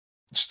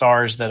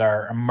stars that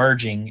are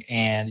emerging,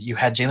 and you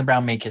had Jaylen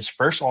Brown make his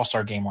first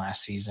All-Star game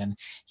last season.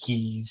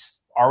 He's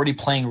already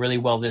playing really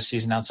well this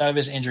season. Outside of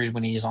his injuries,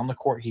 when he is on the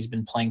court, he's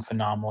been playing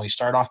phenomenal. He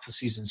started off the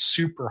season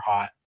super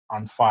hot,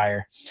 on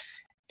fire,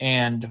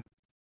 and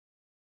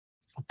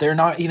they're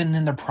not even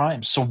in their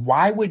prime. So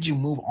why would you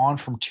move on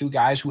from two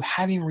guys who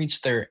haven't even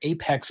reached their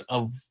apex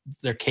of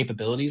their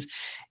capabilities?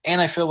 And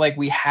I feel like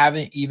we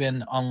haven't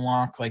even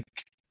unlocked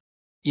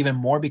even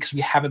more because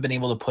we haven't been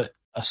able to put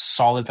a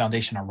solid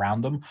foundation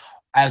around them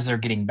as they're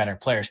getting better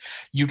players.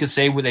 You could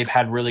say they've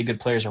had really good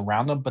players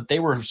around them, but they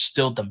were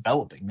still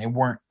developing. They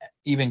weren't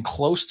even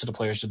close to the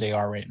players that they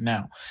are right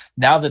now.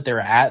 Now that they're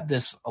at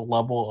this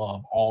level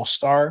of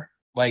all-star,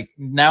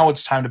 now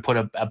it's time to put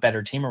a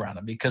better team around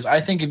them. Because I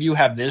think if you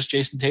have this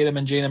Jason Tatum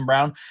and Jaylen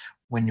Brown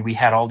when we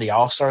had all the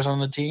all-stars on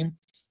the team,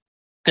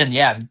 then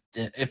yeah,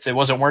 if it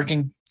wasn't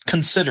working,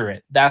 consider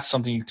it. That's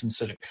something you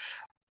consider.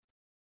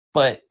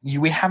 But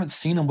we haven't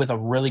seen them with a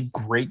really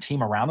great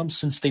team around them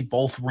since they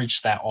both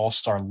reached that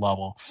all-star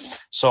level.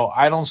 So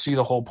I don't see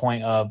the whole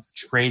point of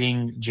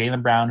trading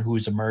Jaylen Brown,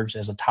 who's emerged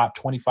as a top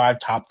 25,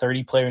 top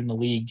 30 player in the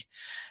league,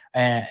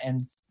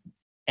 and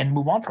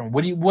move on from him.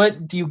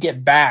 What do you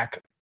get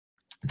back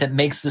that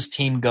makes this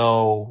team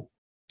go,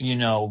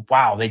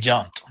 wow, they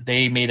jumped.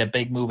 They made a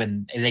big move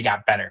and they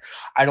got better.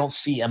 I don't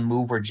see a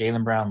move where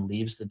Jaylen Brown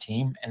leaves the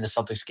team and the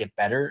Celtics get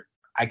better.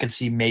 I could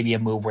see maybe a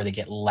move where they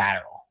get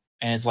lateral.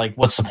 And it's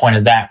what's the point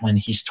of that when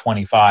he's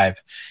 25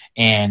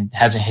 and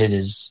hasn't hit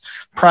his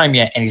prime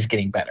yet and he's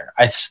getting better?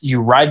 You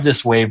ride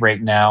this wave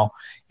right now.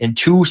 In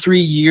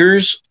 2-3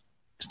 years,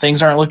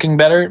 things aren't looking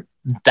better.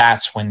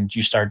 That's when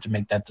you start to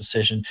make that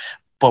decision.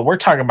 But we're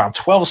talking about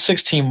 12,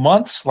 16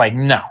 months.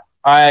 No.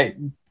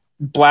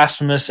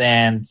 Blasphemous.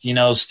 And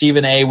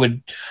Stephen A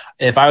would,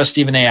 if I was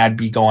Stephen A, I'd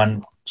be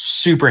going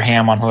super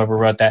ham on whoever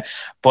wrote that.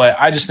 But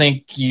I just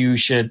think you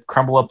should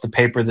crumble up the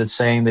paper that's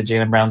saying that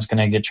Jaylen Brown's going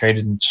to get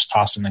traded and just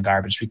toss in the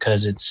garbage,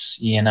 because it's,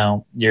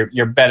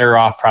 you're better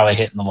off probably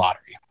hitting the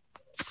lottery.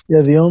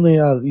 Yeah, the only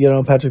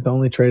Patrick, the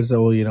only trades that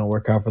will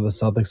work out for the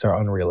Celtics are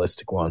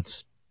unrealistic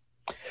ones.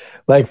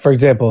 For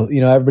example,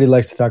 everybody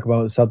likes to talk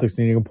about Celtics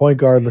needing a point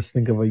guard. Let's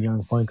think of a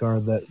young point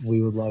guard that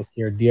we would like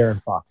here,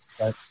 De'Aaron Fox,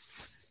 right?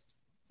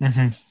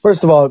 Mm-hmm.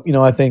 First of all,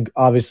 I think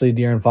obviously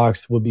De'Aaron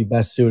Fox would be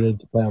best suited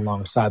to play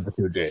alongside the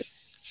two Jays.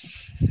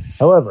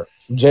 However,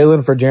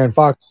 Jaylen for De'Aaron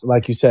Fox,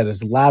 like you said,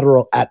 is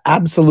lateral at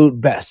absolute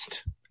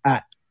best.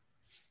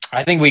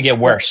 I think we get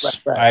worse.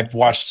 Right. I've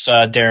watched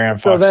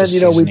De'Aaron Fox. So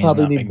then, we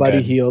probably need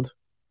Buddy Hield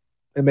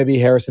and maybe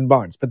Harrison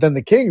Barnes. But then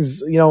the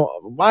Kings,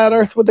 why on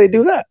earth would they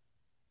do that?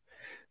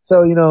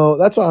 So,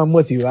 that's why I'm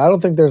with you. I don't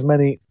think there's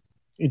many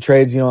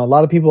trades. A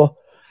lot of people.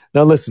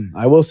 Now, listen,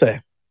 I will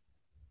say,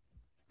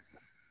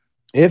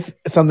 if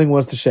something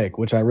was to shake,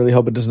 which I really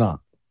hope it does not,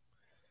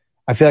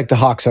 I feel like the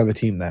Hawks are the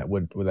team that it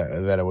would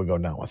go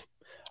down with.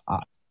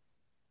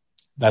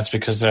 That's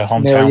because they're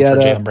hometown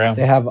for Jaylen Brown.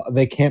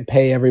 They can't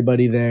pay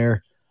everybody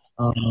there.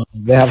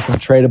 They have some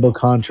tradable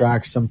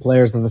contracts, some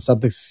players that the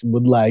Celtics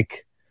would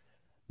like.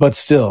 But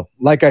still,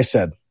 like I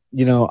said,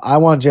 I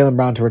want Jaylen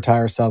Brown to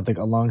retire Celtic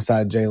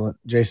alongside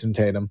Jason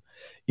Tatum.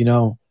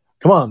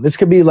 Come on, this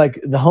could be like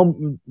the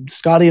home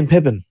Scottie and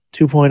Pippen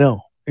 2.0,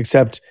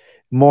 except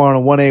more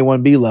on a 1A,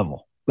 1B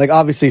level. Like,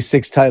 obviously,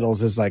 6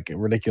 titles is like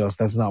ridiculous.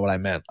 That's not what I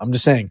meant. I'm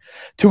just saying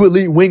 2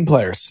 elite wing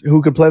players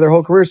who could play their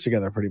whole careers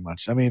together pretty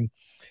much. I mean,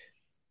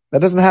 that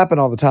doesn't happen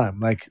all the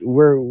time. Like,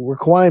 we're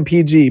Kawhi and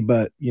PG,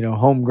 but,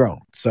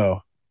 homegrown.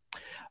 So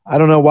I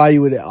don't know why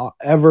you would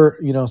ever,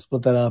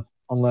 split that up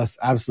unless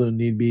absolute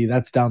need be.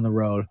 That's down the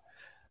road.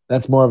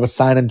 That's more of a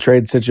sign and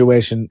trade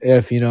situation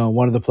if,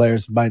 one of the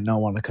players might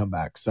not want to come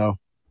back. So,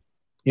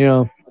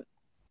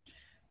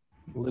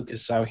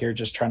 Lucas out here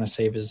just trying to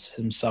save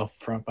himself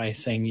by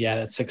saying, yeah,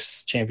 that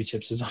 6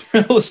 championships is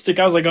unrealistic.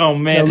 I was like, oh,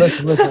 man. No,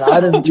 listen. I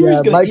didn't. Yeah,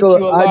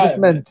 Michael, I just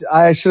meant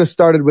I should have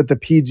started with the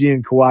PG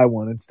and Kawhi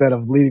one instead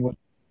of leading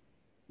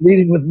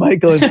with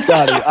Michael and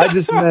Scottie. I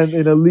just meant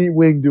an elite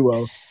wing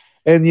duo.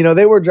 And,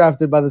 they were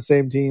drafted by the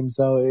same team,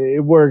 so it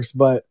works.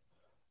 But,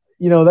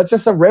 that's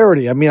just a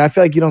rarity. I mean, I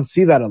feel like you don't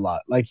see that a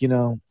lot. Like,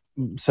 so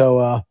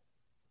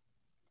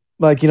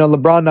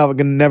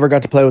LeBron never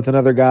got to play with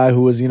another guy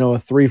who was, a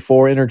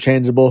 3-4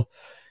 interchangeable,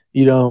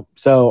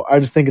 so I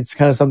just think it's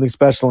kind of something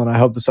special, and I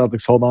hope the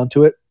Celtics hold on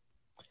to it.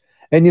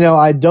 And,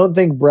 I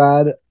think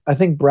Brad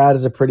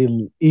is a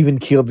pretty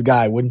even-keeled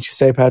guy, wouldn't you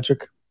say,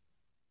 Patrick?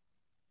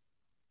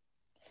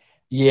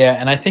 Yeah,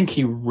 and I think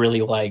he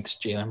really likes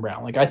Jaylen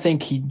Brown. Like, I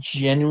think he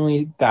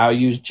genuinely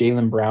values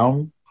Jaylen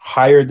Brown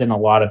higher than a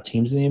lot of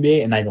teams in the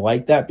NBA, and I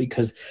like that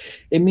because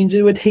it means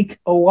it would take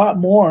a lot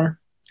more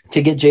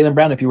to get Jaylen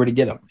Brown if you were to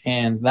get him.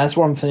 And that's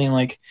what I'm saying.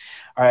 Like,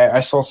 I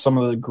saw some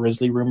of the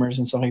Grizzly rumors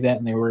and stuff like that,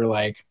 and they were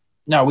like,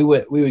 no, we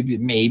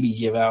would maybe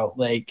give out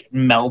like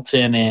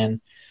Melton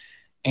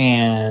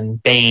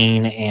and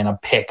Bane and a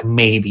pick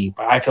maybe,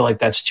 but I feel like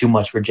that's too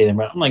much for Jaylen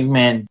Brown. I'm like,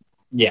 man,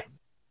 yeah.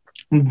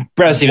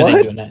 Brad Stevens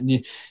ain't doing that.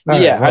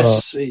 Yeah,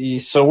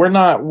 right, so we're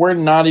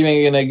not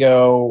even gonna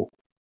go.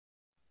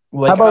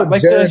 Like, how about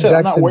Jared Jackson?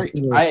 I'm not worried.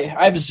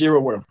 I have zero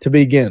worry to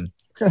begin.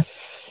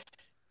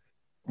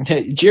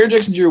 Okay, Jared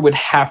Jackson Jr. would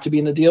have to be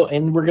in the deal,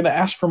 and we're going to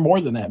ask for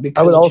more than that because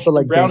I would also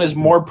like Brown is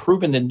more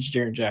proven than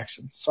Jared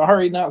Jackson.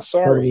 Sorry, not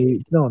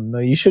sorry. No,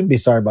 you shouldn't be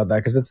sorry about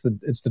that because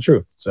it's the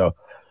truth. So,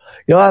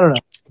 I don't know.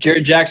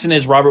 Jared Jackson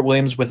is Robert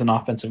Williams with an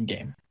offensive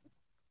game.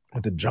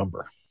 With a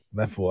jumper.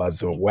 That fool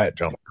has a wet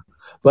jumper.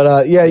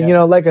 But, yeah,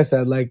 like I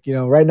said,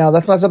 right now,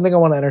 that's not something I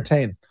want to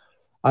entertain.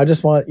 I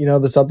just want, the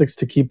Celtics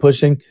to keep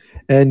pushing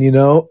and,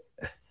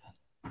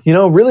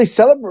 really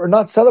celebrate, or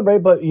not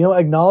celebrate, but,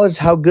 acknowledge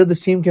how good this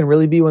team can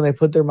really be when they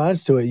put their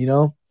minds to it,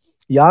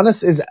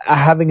 Giannis is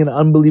having an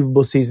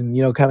unbelievable season,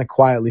 kind of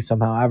quietly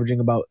somehow, averaging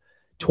about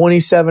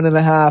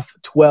 27.5,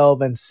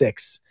 12, and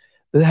 6.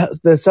 The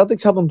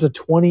Celtics helped him to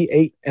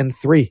 28 and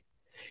 3.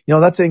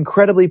 That's an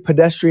incredibly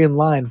pedestrian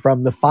line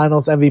from the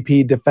finals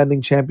MVP,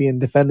 defending champion,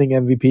 defending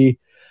MVP,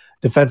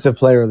 defensive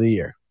player of the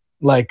year.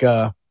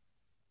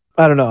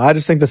 I don't know. I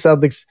just think the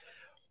Celtics,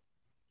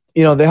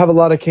 they have a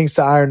lot of kinks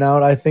to iron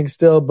out, I think,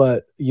 still.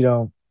 But,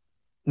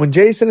 when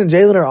Jason and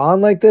Jaylen are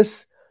on like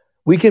this,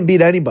 we can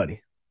beat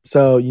anybody.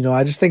 So,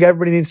 I just think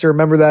everybody needs to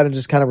remember that and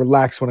just kind of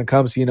relax when it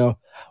comes to,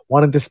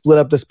 wanting to split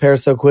up this pair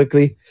so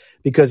quickly.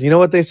 Because you know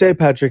what they say,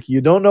 Patrick,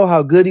 you don't know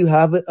how good you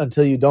have it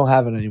until you don't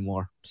have it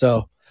anymore.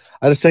 So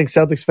I just think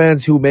Celtics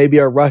fans who maybe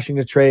are rushing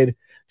to trade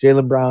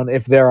Jaylen Brown,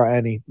 if there are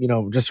any,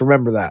 just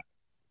remember that.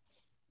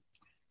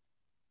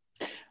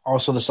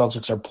 Also, the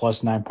Celtics are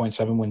plus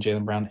 9.7 when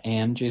Jaylen Brown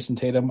and Jason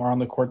Tatum are on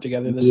the court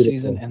together this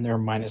season, and they're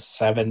minus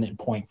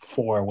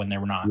 7.4 when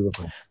they're not.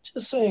 Beautiful.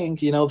 Just saying,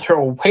 they're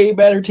a way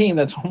better team.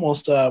 That's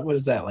almost, what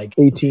is that, like?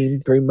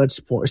 18, pretty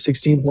much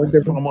 16 point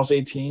difference. Almost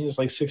 18 is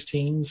like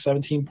 16,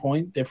 17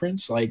 point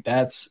difference. Like,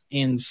 that's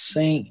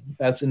insane.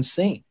 That's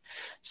insane.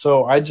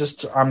 So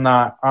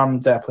I'm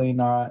definitely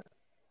not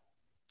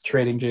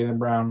trading Jaylen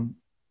Brown.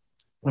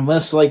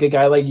 Unless, like, a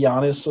guy like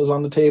Giannis was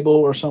on the table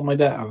or something like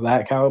that, of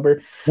that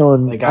caliber. No,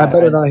 I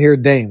better not hear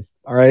Dame,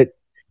 all right?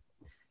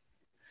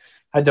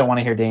 I don't want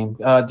to hear Dame.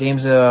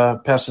 Dame's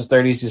past his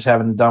 30s. He's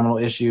having abdominal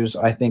issues.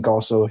 I think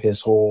also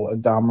his whole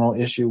abdominal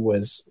issue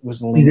was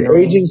lingering. He's an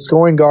aging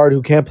scoring guard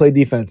who can't play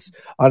defense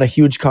on a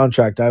huge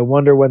contract. I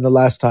wonder when the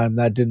last time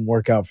that didn't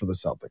work out for the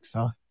Celtics,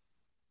 huh?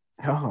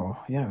 Oh,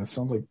 yeah, it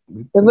sounds like...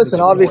 And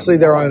listen, obviously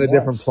they're on a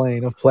different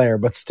plane of player,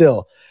 but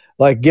still...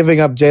 Like, giving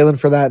up Jaylen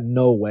for that?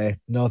 No way.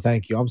 No,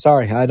 thank you. I'm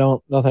sorry.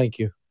 No, thank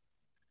you.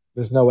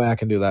 There's no way I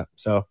can do that.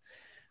 So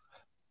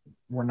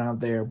we're not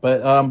there.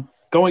 But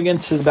going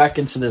back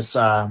into this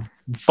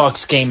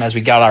Bucks game as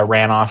we got our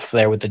ran off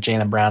there with the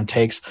Jaylen Brown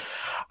takes,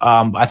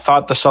 I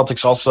thought the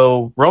Celtics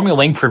also – Romeo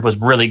Langford was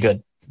really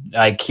good.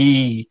 Like,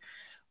 he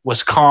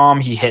was calm.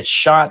 He hit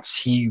shots.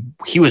 He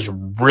was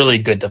really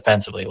good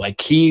defensively.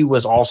 Like, he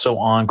was also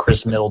on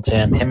Chris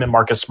Middleton. Him and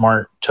Marcus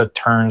Smart took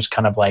turns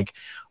kind of like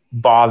 –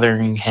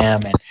 bothering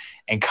him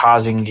and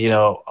causing,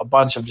 a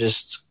bunch of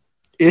just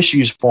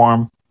issues for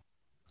him.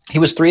 He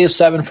was 3 of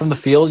 7 from the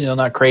field,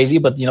 not crazy,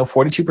 but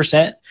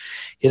 42%.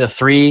 Hit a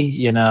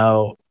 3,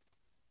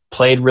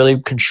 played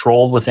really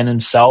controlled within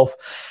himself.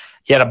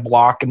 He had a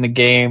block in the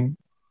game.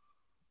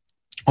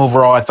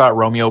 Overall, I thought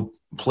Romeo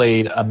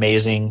played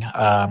amazing.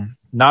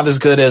 Not as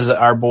good as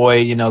our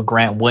boy,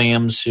 Grant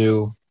Williams,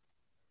 who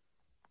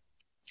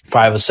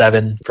 5 of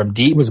 7 from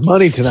deep. It was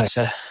money tonight.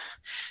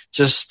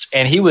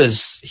 And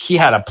he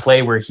had a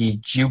play where he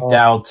juked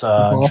out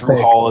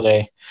Drew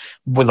Holiday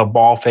with a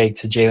ball fake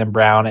to Jaylen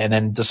Brown, and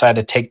then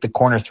decided to take the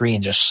corner 3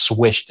 and just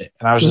swished it.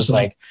 And I was just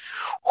like,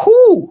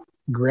 whoo.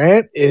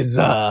 Grant is,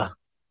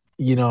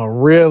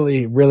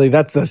 really, really,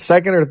 that's the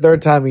second or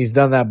third time he's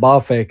done that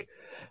ball fake.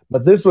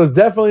 But this was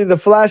definitely the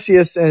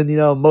flashiest and,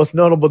 most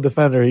notable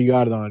defender he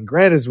got it on.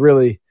 Grant has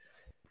really,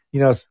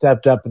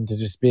 stepped up into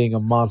just being a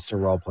monster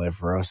role player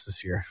for us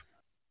this year.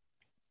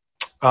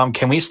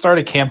 Can we start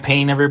a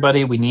campaign,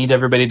 everybody? We need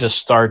everybody to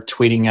start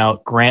tweeting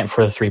out Grant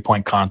for the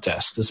 3-point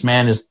contest. This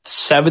man is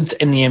 7th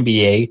in the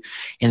NBA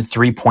in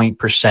 3-point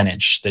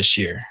percentage this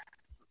year.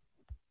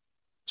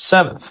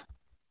 7th.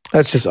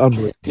 That's just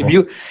unbelievable.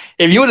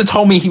 If you would have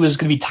told me he was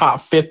going to be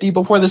top 50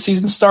 before the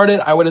season started,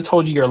 I would have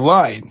told you you're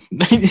lying.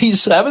 He's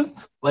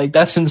 7th? Like,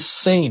 that's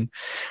insane.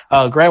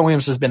 Grant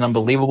Williams has been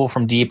unbelievable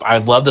from deep.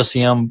 I'd love to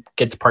see him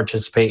get to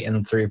participate in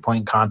the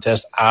 3-point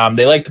contest.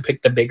 They like to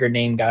pick the bigger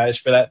name guys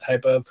for that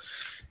type of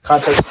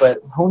contest, but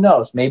who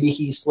knows? Maybe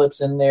he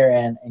slips in there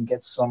and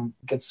gets some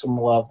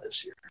love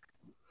this year.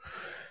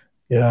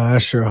 Yeah, I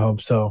sure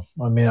hope so.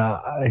 I mean,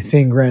 I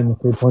think Grant in the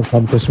 3-point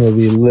competition will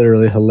be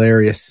literally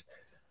hilarious.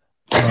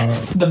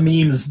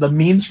 The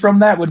memes from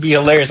that would be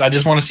hilarious. I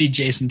just want to see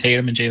Jason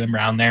Tatum and Jaylen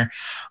Brown there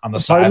on the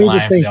sideline.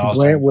 Part of me just thinks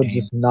Grant would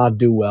just not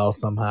do well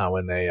somehow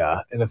in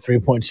a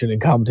 3-point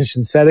shooting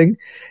competition setting,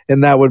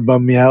 and that would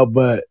bum me out.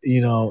 But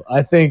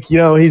I think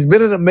he's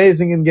been an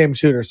amazing in-game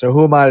shooter. So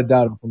who am I to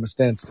doubt him from a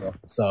standstill?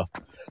 So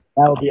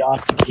that would be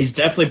awesome. He's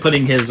definitely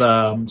putting his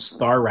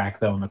star rack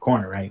though in the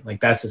corner, right?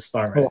 Like that's his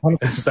star rack.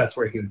 That's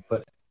where he would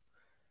put it.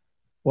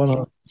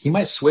 He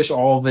might swish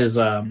all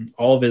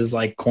of his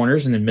like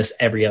corners and then miss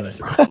every other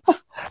throw.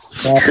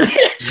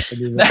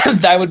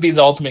 That would be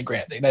the ultimate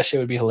Grant thing. That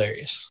shit would be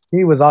hilarious.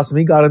 He was awesome.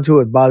 He got into it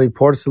with Bobby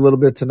Portis a little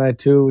bit tonight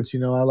too, which I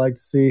like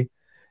to see.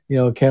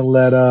 Can't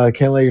let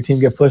your team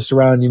get pushed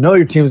around.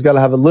 Your team's got to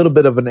have a little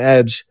bit of an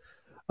edge.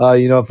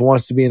 If it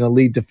wants to be an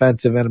elite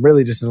defensive and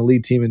really just an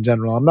elite team in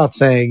general. I'm not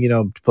saying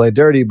to play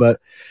dirty, but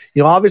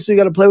obviously you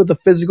got to play with a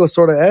physical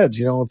sort of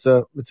edge. It's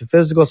a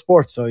physical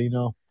sport, so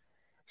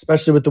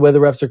especially with the way the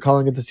refs are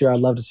calling it this year, I'd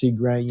love to see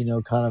Grant,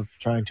 kind of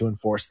trying to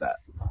enforce that.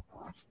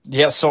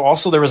 Yeah, so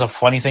also there was a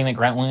funny thing that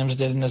Grant Williams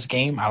did in this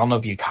game. I don't know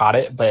if you caught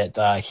it,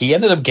 but he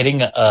ended up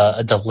getting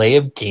a delay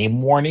of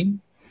game warning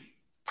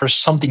for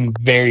something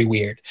very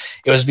weird.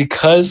 It was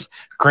because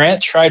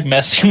Grant tried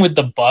messing with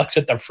the Bucks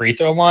at the free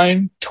throw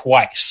line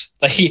twice.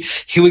 Like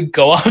he would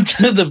go up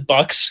to the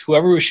Bucks,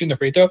 whoever was shooting the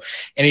free throw,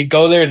 and he'd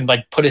go there and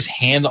like put his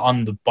hand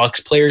on the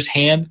Bucks player's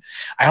hand.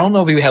 I don't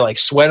know if he had like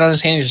sweat on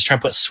his hand. He was just trying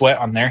to put sweat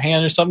on their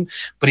hand or something,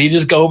 but he'd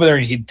just go over there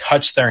and he'd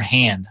touch their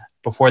hand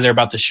before they're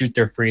about to shoot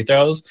their free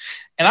throws.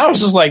 And I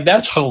was just like,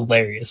 that's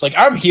hilarious. Like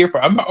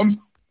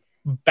I'm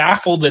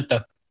baffled that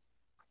the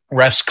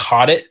refs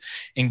caught it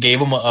and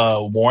gave him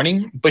a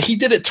warning, but he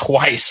did it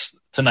twice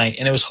tonight,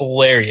 and it was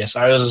hilarious.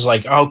 I was just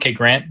like, oh, okay,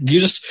 Grant,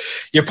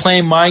 you're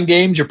playing mind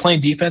games, you're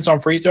playing defense on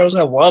free throws.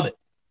 I love it.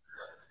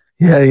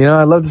 Yeah,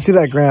 I love to see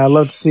that, Grant. I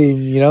love to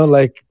see,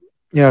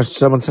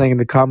 someone saying in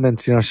the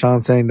comments,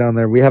 Sean saying down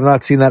there, we have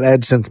not seen that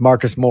edge since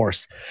Marcus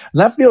Morris. And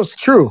that feels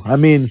true. I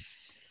mean,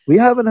 we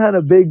haven't had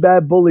a big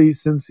bad bully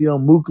since,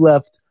 Mook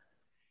left.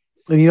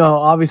 And,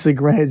 obviously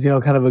Grant is,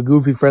 kind of a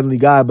goofy, friendly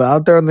guy, but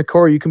out there in the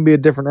court, you can be a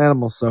different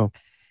animal. So,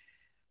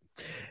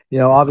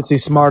 obviously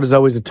Smart is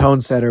always a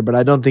tone setter, but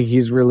I don't think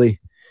he's really,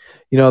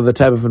 the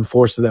type of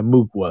enforcer that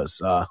Mook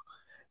was.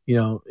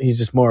 He's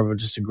just more of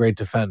just a great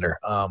defender.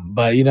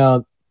 But,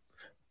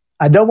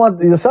 I don't want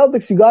the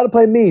Celtics. You got to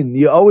play mean.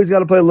 You always got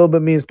to play a little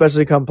bit mean,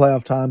 especially come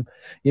playoff time.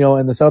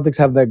 And the Celtics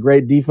have that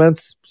great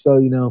defense.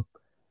 So,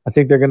 I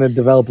think they're going to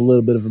develop a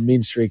little bit of a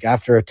mean streak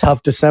after a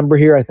tough December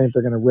here. I think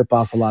they're going to rip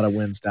off a lot of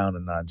wins down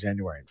in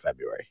January and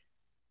February.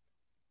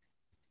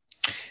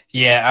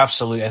 Yeah,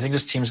 absolutely. I think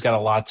this team's got a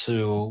lot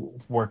to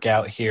work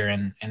out here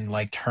and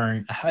like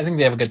turn. I think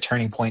they have a good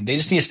turning point. They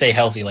just need to stay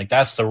healthy. Like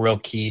that's the real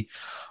key.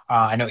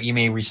 I know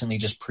Ime recently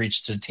just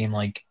preached to the team,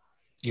 like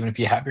even if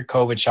you have your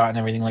COVID shot and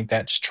everything like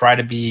that, just try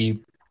to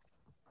be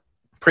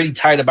pretty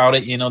tight about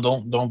it.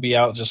 Don't be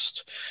out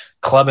just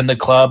clubbing the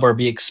club or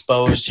be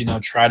exposed.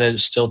 Try to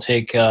still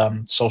take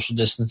social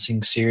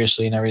distancing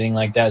seriously and everything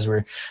like that. As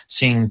we're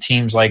seeing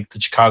teams like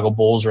the Chicago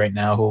Bulls right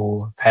now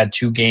who had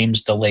 2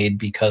 games delayed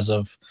because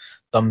of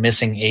the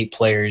missing 8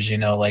 players.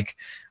 I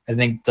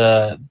think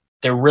they're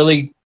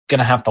really going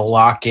to have to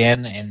lock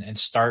in and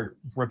start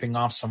ripping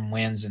off some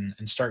wins and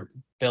start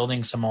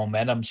building some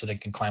momentum so they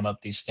can climb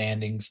up these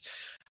standings.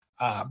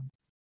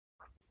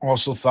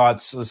 Also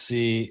thoughts, let's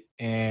see,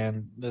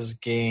 and this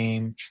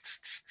game,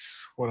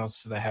 what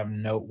else did I have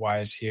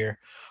note-wise here?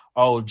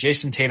 Oh,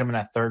 Jason Tatum in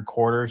that third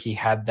quarter, he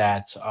had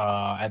that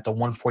at the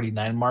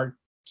 149 mark.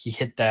 He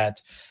hit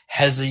that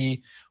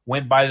hezzy,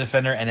 went by the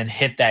defender, and then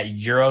hit that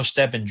Euro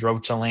step and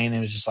drove to lane. It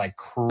was just like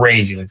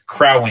crazy. Like the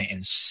crowd went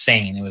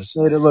insane. It was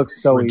Made it look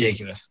so easy.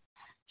 ridiculous.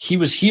 He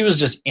was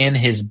just in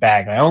his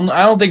bag. I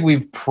don't think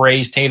we've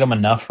praised Tatum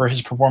enough for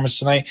his performance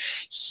tonight.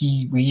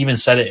 We even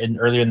said it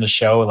earlier in the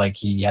show. Like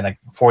he had like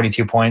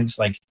 42 points.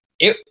 Like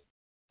it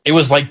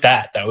was like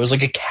that though. It was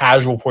like a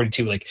casual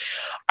 42. Like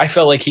I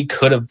felt like he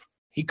could have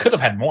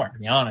had more, to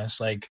be honest.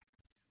 Like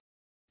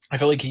I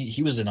feel like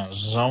he was in a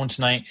zone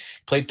tonight.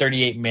 Played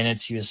 38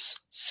 minutes. He was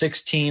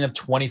 16 of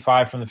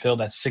 25 from the field.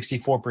 That's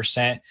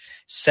 64%.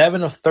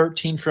 7 of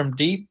 13 from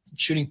deep,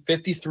 shooting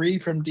 53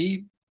 from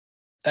deep.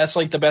 That's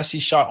like the best he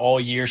shot all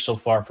year so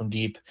far from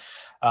deep.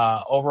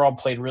 Overall,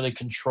 played really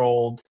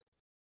controlled.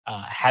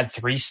 Had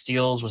 3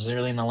 steals, was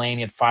early in the lane.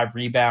 He had 5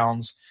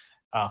 rebounds,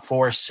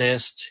 4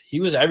 assists. He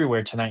was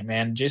everywhere tonight,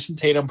 man. Jason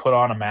Tatum put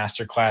on a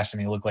masterclass,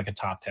 and he looked like a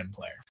top 10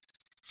 player.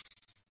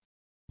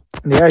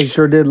 Yeah, he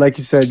sure did. Like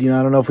you said,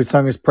 I don't know if we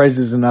sung his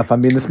praises enough. I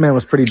mean, this man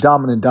was pretty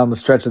dominant down the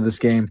stretch of this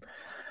game.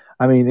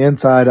 I mean,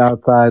 inside,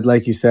 outside,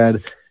 like you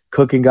said,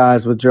 cooking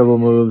guys with dribble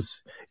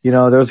moves. There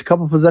was a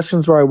couple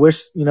possessions where I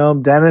wish,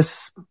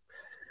 Dennis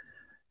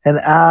and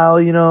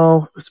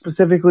Al,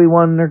 specifically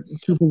 1 or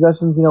 2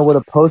 possessions, would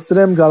have posted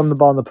him, got him the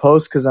ball in the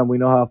post because we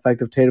know how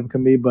effective Tatum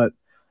can be. But,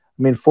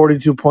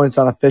 42 points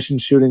on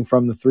efficient shooting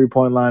from the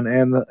 3-point line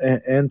and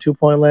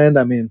 2-point land.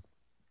 I mean,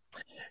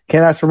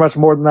 can't ask for much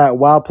more than that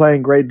while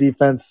playing great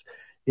defense,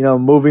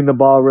 moving the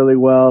ball really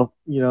well,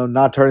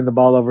 not turning the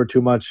ball over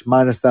too much,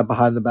 minus that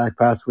behind the back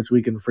pass, which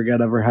we can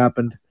forget ever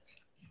happened.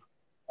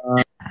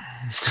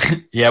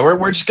 Yeah,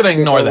 we're just going to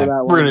ignore that.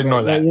 We're going to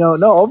ignore that.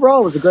 No,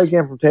 overall, it was a great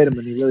game from Tatum,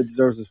 and he really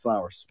deserves his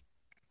flowers.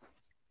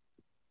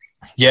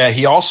 Yeah,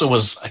 he also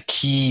was a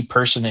key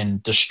person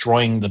in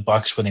destroying the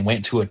Bucks when they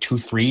went to a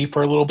 2-3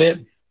 for a little bit.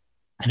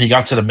 And he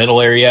got to the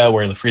middle area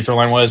where the free throw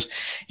line was.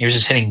 He was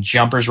just hitting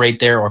jumpers right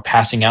there or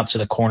passing out to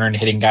the corner and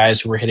hitting guys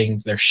who were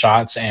hitting their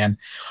shots. And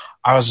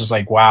I was just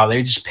like, wow,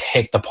 they just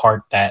picked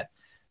apart that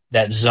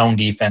zone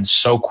defense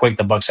so quick.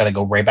 The Bucks had to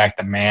go right back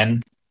to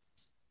man.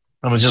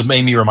 And it just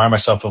made me remind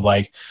myself of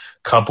like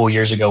a couple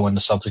years ago when the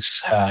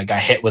Celtics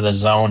got hit with a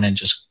zone and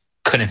just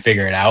couldn't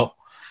figure it out.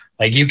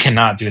 Like you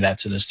cannot do that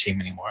to this team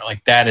anymore.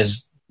 Like that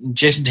is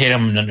Jason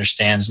Tatum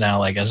understands now,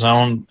 like a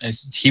zone,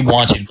 he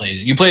wants you to play.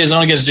 You play a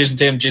zone against Jason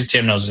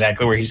Tatum knows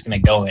exactly where he's going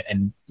to go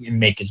and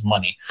make his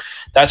money.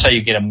 That's how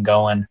you get him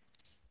going.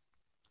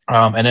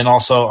 And then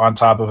also on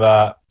top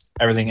of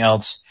everything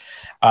else,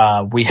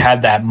 we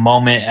had that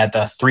moment at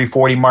the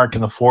 3:40 mark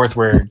in the fourth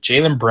where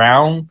Jaylen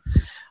Brown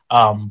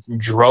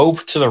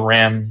drove to the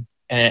rim.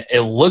 And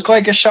it looked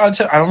like a shot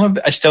attempt.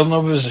 I still don't know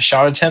if it was a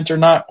shot attempt or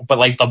not, but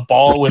like the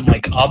ball went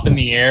like up in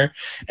the air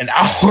and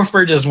Al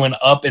Horford just went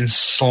up and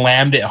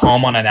slammed it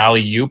home on an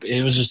alley-oop.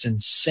 It was just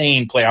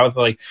insane play. I was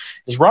like,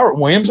 is Robert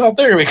Williams out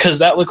there? Because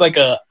that looked like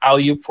a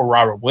alley-oop for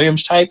Robert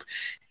Williams type.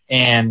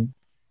 And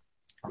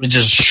it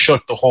just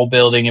shook the whole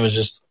building. It was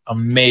just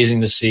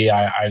amazing to see.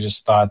 I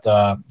just thought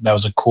that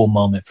was a cool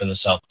moment for the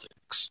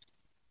Celtics.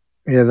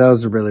 Yeah, that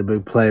was a really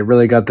big play.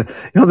 Really got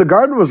the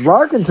Garden was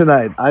rocking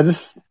tonight. I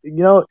just,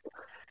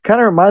 kind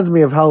of reminds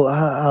me of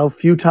how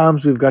few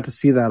times we've got to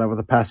see that over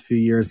the past few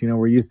years.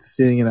 We're used to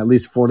seeing it at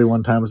least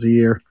 41 times a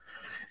year.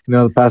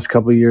 The past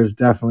couple of years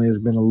definitely has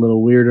been a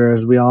little weirder,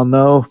 as we all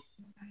know.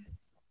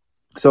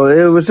 So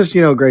it was just,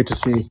 great to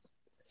see.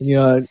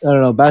 I don't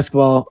know,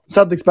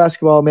 Celtics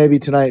basketball maybe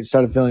tonight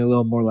started feeling a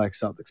little more like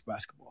Celtics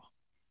basketball.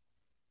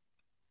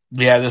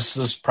 Yeah,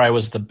 this probably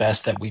was the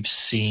best that we've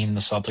seen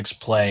the Celtics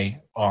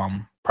play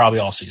probably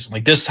all season.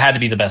 Like this had to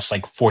be the best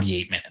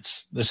 48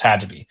 minutes. This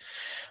had to be.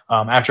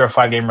 After a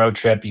 5-game road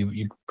trip,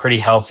 you're pretty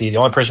healthy. The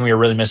only person we were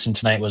really missing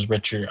tonight was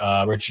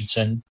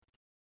Richardson,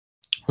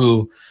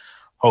 who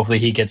hopefully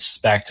he gets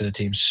back to the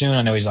team soon.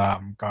 I know he's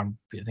gone. I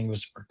think it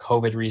was for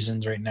COVID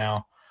reasons right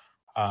now.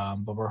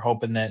 But we're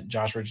hoping that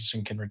Josh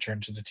Richardson can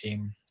return to the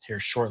team here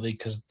shortly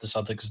because the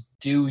Celtics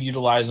do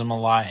utilize him a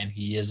lot, and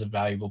he is a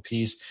valuable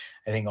piece.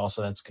 I think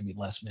also that's going to be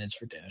less minutes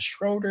for Dennis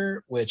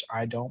Schroeder, which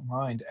I don't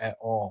mind at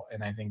all.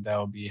 And I think that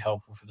would be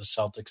helpful for the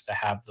Celtics to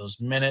have those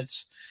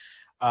minutes.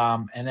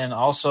 And then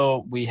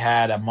also we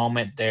had a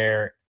moment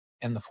there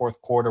in the fourth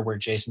quarter where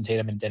Jason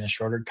Tatum and Dennis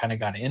Schroeder kind of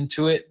got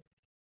into it.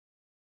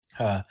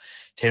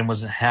 Tatum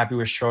wasn't happy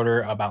with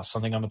Schroeder about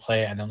something on the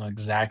play. I don't know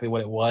exactly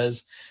what it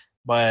was,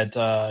 but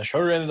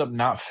Schroeder ended up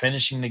not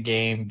finishing the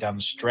game down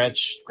the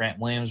stretch. Grant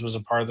Williams was a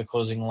part of the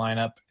closing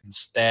lineup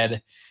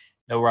instead.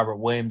 No Robert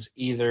Williams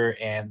either,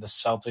 and the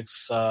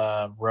Celtics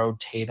rode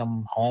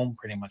Tatum home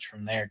pretty much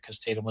from there because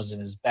Tatum was in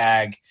his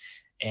bag.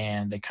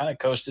 And they kind of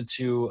coasted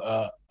to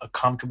a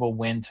comfortable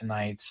win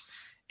tonight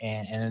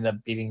and ended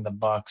up beating the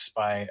Bucks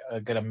by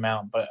a good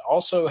amount, but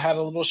also had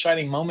a little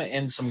shining moment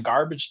in some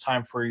garbage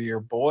time for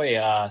your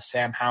boy,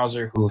 Sam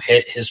Hauser, who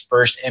hit his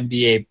first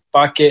NBA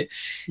bucket.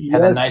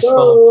 Had a nice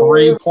little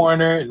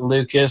 3-pointer.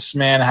 Lucas,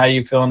 man, how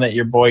you feeling that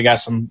your boy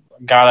got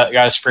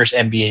his first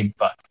NBA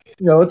bucket?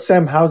 It's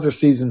Sam Hauser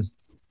season.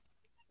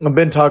 I've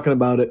been talking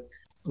about it.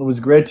 It was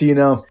great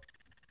to,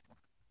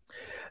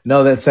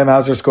 know that Sam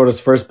Hauser scored his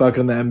first bucket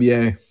in the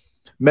NBA.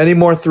 Many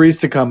more threes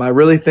to come. I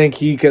really think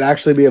he could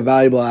actually be a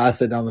valuable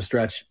asset down the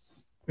stretch.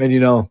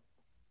 And,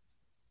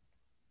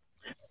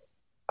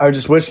 I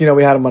just wish,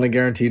 we had him on a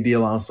guaranteed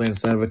deal, honestly,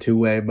 instead of a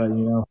two-way. But,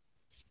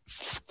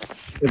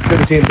 it's good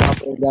to see him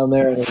down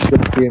there, and it's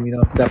good to see him,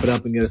 step it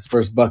up and get his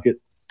first bucket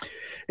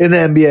in the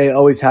NBA.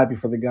 Always happy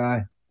for the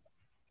guy.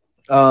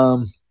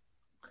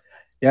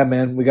 Yeah,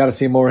 man, we got to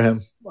see more of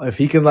him. If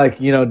he can,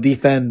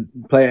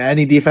 play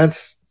any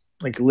defense,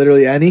 like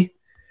literally any,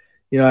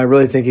 I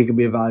really think he could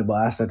be a valuable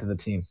asset to the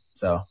team.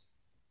 So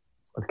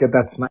let's get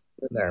that sniper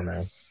in there,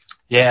 man.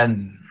 Yeah,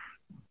 and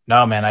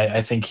no, man,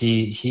 I think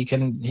he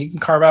can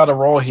carve out a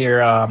role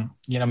here.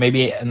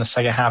 Maybe in the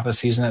second half of the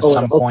season at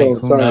some point.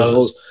 Who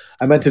knows?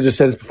 I meant to just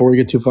say this before we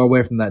get too far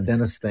away from that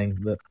Dennis thing.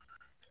 But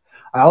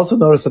I also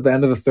noticed at the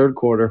end of the third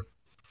quarter,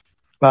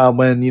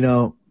 when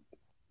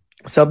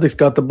Celtics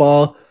got the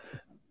ball,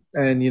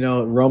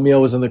 and Romeo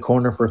was in the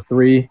corner for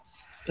three,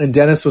 and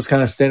Dennis was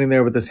kind of standing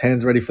there with his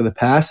hands ready for the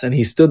pass, and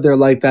he stood there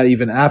like that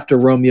even after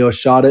Romeo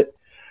shot it.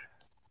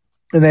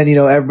 And then,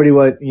 everybody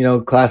went,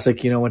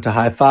 classic, went to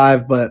high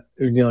five, but,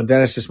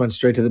 Dennis just went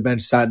straight to the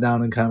bench, sat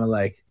down and kind of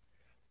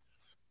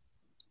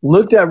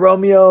looked at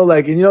Romeo,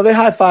 and, they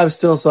high five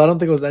still. So I don't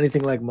think it was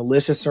anything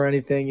malicious or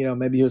anything,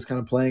 maybe he was kind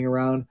of playing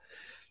around.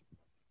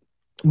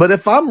 But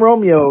if I'm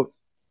Romeo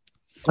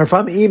or if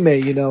I'm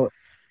Ime,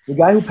 the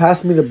guy who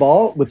passed me the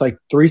ball with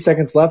 3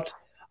 seconds left,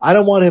 I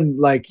don't want him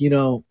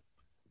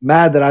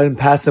mad that I didn't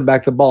pass him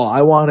back the ball.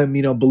 I want him,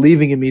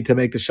 believing in me to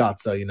make the shot.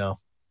 So,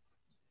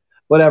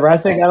 whatever. I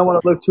think I don't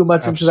want to look too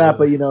much into that,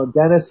 but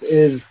Dennis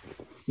is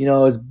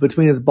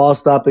between his ball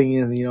stopping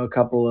and a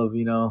couple of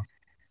No,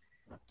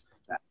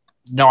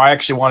 I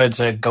actually wanted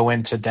to go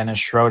into Dennis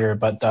Schroeder,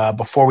 but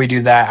before we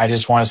do that, I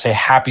just want to say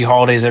happy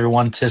holidays,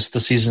 everyone. 'Tis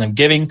the season of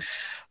giving.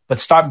 But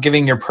stop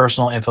giving your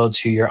personal info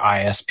to your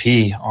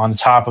ISP. On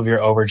top of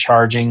your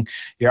overcharging,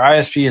 your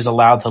ISP is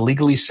allowed to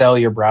legally sell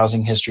your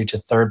browsing history to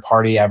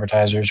third-party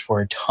advertisers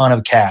for a ton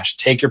of cash.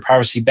 Take your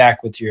privacy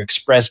back with your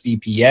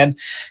ExpressVPN.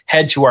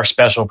 Head to our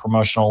special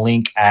promotional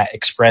link at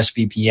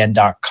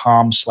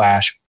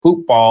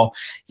expressvpn.com/hoopball.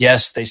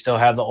 Yes, they still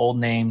have the old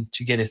name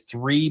to get a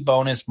 3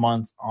 bonus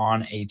month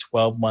on a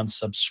 12-month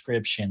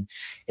subscription.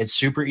 It's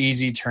super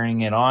easy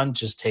turning it on.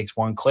 Just takes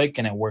one click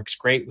and it works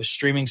great with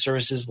streaming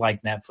services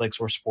like Netflix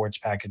or sports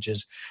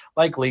packages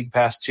like League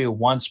Pass 2.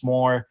 Once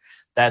more,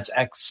 that's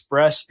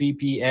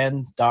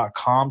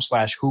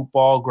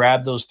expressvpn.com/hoopball.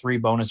 Grab those 3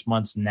 bonus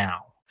months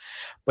now.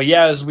 But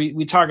yeah, as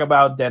we talk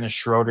about Dennis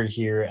Schroeder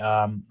here,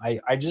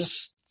 I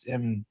just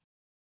am.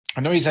 I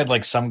know he's had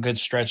some good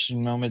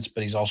stretching moments,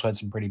 but he's also had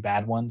some pretty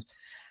bad ones.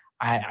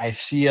 I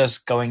see us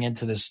going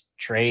into this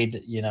trade,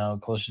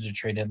 closer to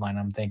trade deadline.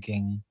 I'm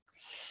thinking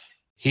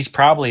he's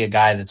probably a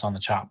guy that's on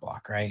the chop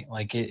block, right?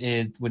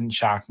 It wouldn't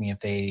shock me if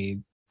they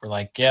were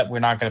like, yep, we're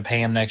not going to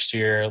pay him next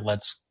year.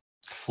 Let's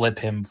flip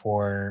him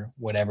for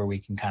whatever we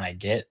can kind of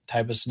get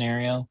type of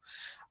scenario.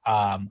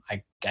 I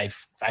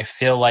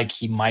feel like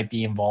he might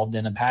be involved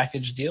in a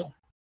package deal.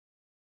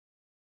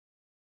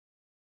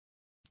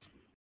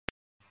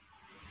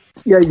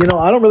 Yeah,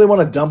 I don't really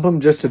want to dump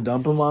him just to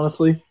dump him,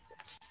 honestly.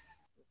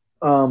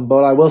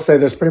 But I will say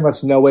there's pretty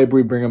much no way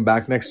we bring him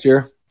back next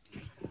year.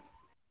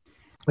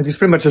 There's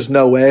pretty much just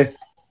no way.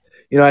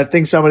 I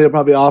think somebody will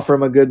probably offer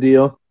him a good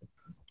deal.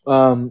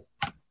 But,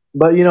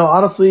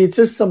 honestly, it's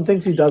just some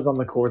things he does on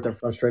the court that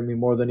frustrate me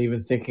more than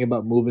even thinking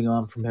about moving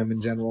on from him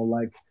in general.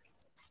 Like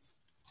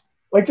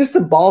just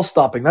the ball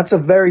stopping. That's a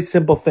very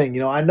simple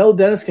thing. I know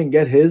Dennis can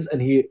get his,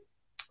 and he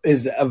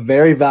is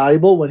very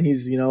valuable when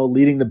he's,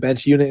 leading the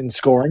bench unit in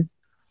scoring.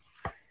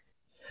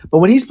 But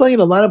when he's playing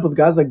in a lineup with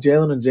guys like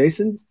Jaylen and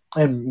Jason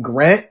and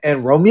Grant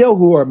and Romeo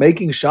who are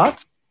making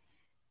shots,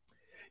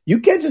 you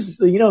can't just,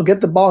 get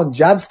the ball and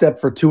jab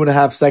step for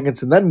 2.5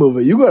 seconds and then move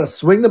it. You got to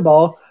swing the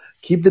ball,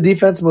 keep the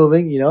defense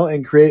moving,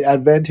 and create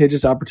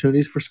advantageous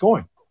opportunities for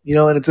scoring.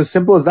 And it's as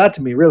simple as that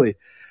to me, really.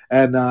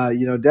 And,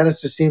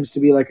 Dennis just seems to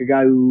be like a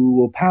guy who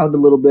will pound a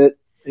little bit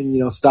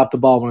and, stop the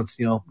ball when it's,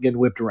 getting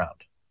whipped around.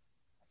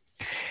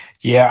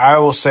 Yeah, I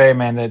will say,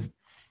 man, that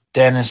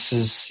Dennis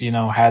has,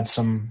 had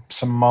some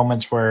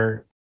moments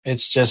where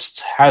it's just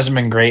hasn't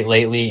been great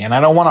lately. And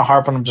I don't want to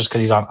harp on him just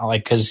because he's on,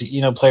 because,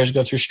 players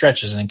go through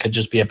stretches and it could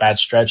just be a bad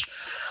stretch.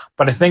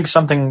 But I think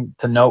something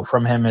to note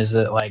from him is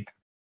that,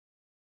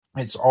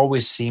 it's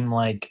always seemed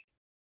like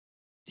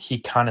he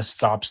kind of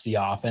stops the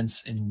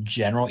offense in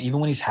general.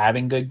 Even when he's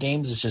having good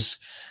games, it's just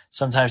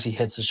sometimes he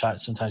hits the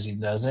shot, sometimes he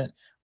doesn't.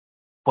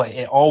 But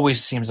it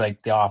always seems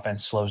like the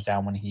offense slows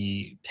down when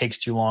he takes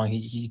too long.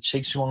 He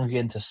takes too long to get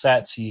into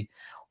sets. He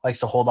likes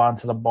to hold on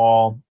to the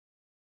ball.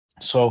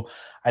 So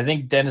I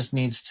think Dennis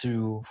needs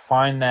to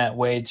find that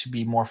way to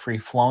be more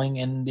free-flowing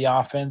in the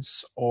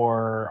offense,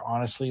 or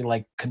honestly,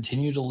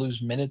 continue to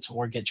lose minutes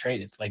or get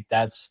traded.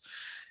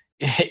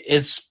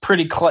 It's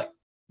pretty cut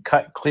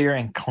clear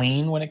and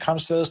clean when it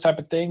comes to those type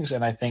of things.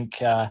 And I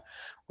think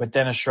with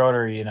Dennis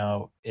Schroeder,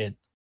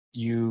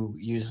 you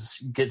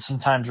get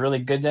sometimes really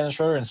good Dennis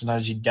Schroeder and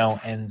sometimes you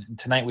don't. And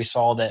tonight we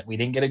saw that we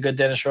didn't get a good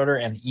Dennis Schroeder,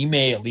 and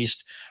Ime at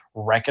least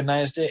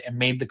recognized it and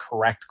made the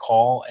correct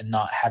call and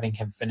not having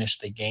him finish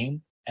the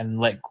game and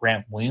let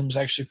Grant Williams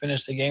actually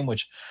finish the game,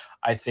 which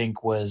I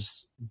think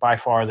was by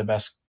far the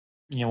best,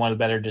 one of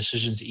the better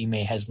decisions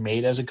Ime has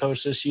made as a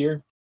coach this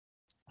year.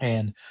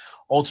 And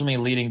ultimately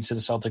leading to the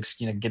Celtics,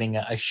 getting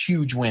a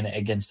huge win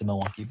against the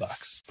Milwaukee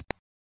Bucks.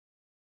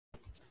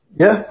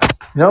 Yeah,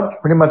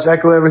 pretty much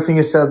echo everything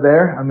you said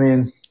there. I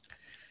mean,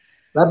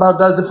 that about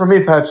does it for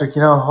me, Patrick.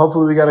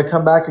 Hopefully we got to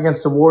come back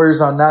against the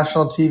Warriors on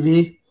national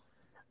TV.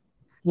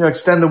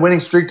 Extend the winning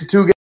streak to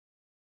 2 games.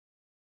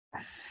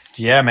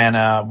 Yeah,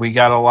 man. We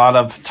got a lot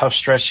of tough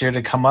stretch here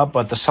to come up,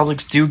 but the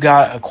Celtics do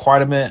got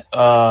quite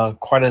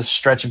a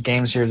stretch of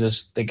games here.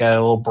 They got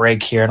a little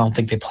break here. I don't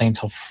think they play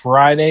until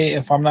Friday,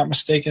 if I'm not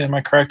mistaken. Am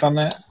I correct on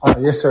that?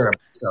 Yes, sir.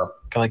 So,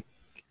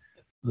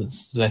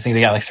 I think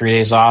they got 3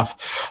 days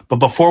off. But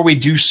before we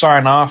do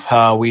sign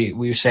off,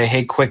 we say,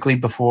 hey, quickly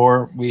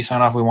before we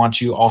sign off, we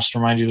want you also to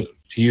remind you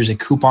to use a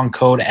coupon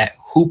code at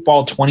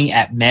hoopball20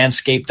 at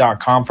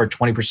manscaped.com for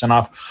 20%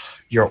 off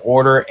your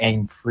order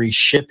and free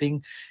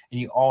shipping. And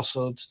you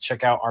also to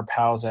check out our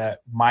pals at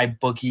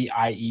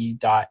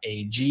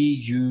mybookie.ie.ag.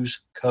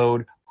 Use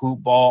code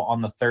hoopball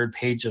on the third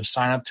page of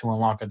sign up to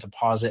unlock a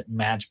deposit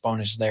match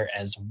bonus there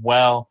as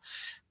well.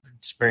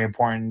 It's very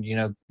important.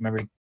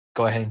 Remember,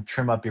 go ahead and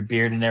trim up your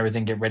beard and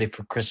everything. Get ready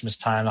for Christmas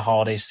time, the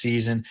holiday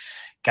season.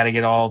 Got to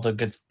get all the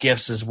good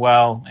gifts as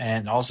well.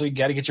 And also, you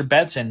got to get your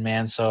bets in,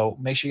 man. So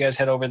make sure you guys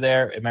head over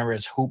there. Remember,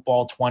 it's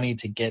hoopball20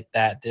 to get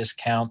that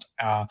discount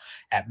at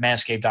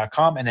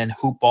manscaped.com, and then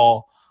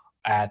hoopball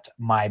at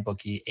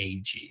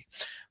mybookie.ag.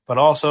 But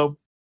also,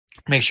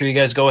 make sure you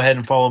guys go ahead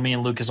and follow me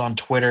and Lucas on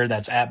Twitter.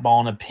 That's at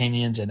Ball and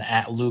Opinions and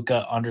at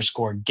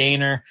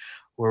Luca_Gainer,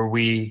 where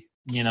we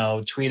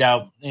tweet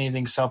out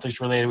anything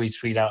Celtics related. We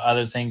tweet out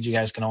other things. You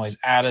guys can always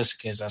add us,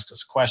 ask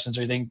us questions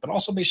or anything. But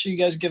also make sure you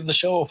guys give the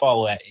show a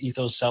follow at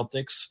Ethos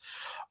Celtics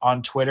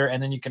on Twitter.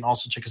 And then you can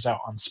also check us out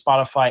on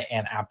Spotify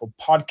and Apple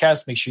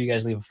Podcasts. Make sure you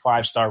guys leave a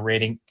 5-star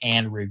rating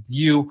and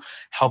review.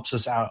 Helps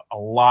us out a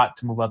lot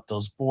to move up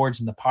those boards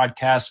in the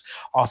podcast.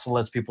 Also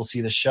lets people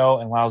see the show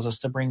and allows us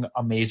to bring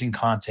amazing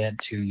content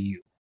to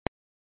you.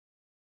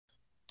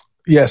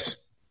 Yes,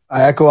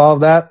 I echo all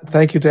of that.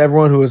 Thank you to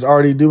everyone who is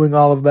already doing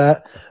all of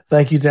that.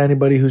 Thank you to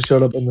anybody who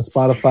showed up in the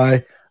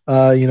Spotify,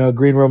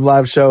 Green Room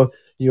Live show.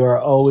 You are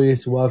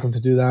always welcome to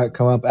do that.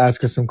 Come up,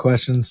 ask us some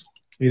questions.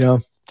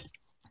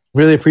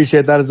 Really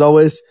appreciate that as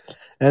always.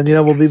 And,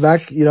 we'll be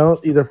back,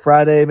 either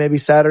Friday, maybe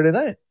Saturday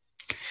night.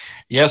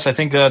 Yes, I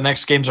think the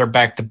next games are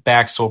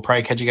back-to-back, so we'll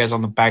probably catch you guys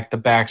on the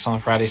back-to-backs on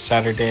the Friday,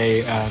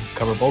 Saturday,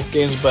 cover both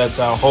games. But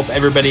hope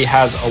everybody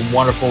has a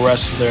wonderful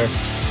rest of their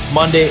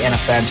Monday and a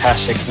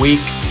fantastic week.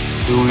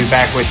 We will be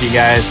back with you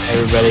guys.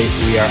 Everybody,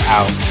 we are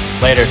out.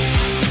 Later.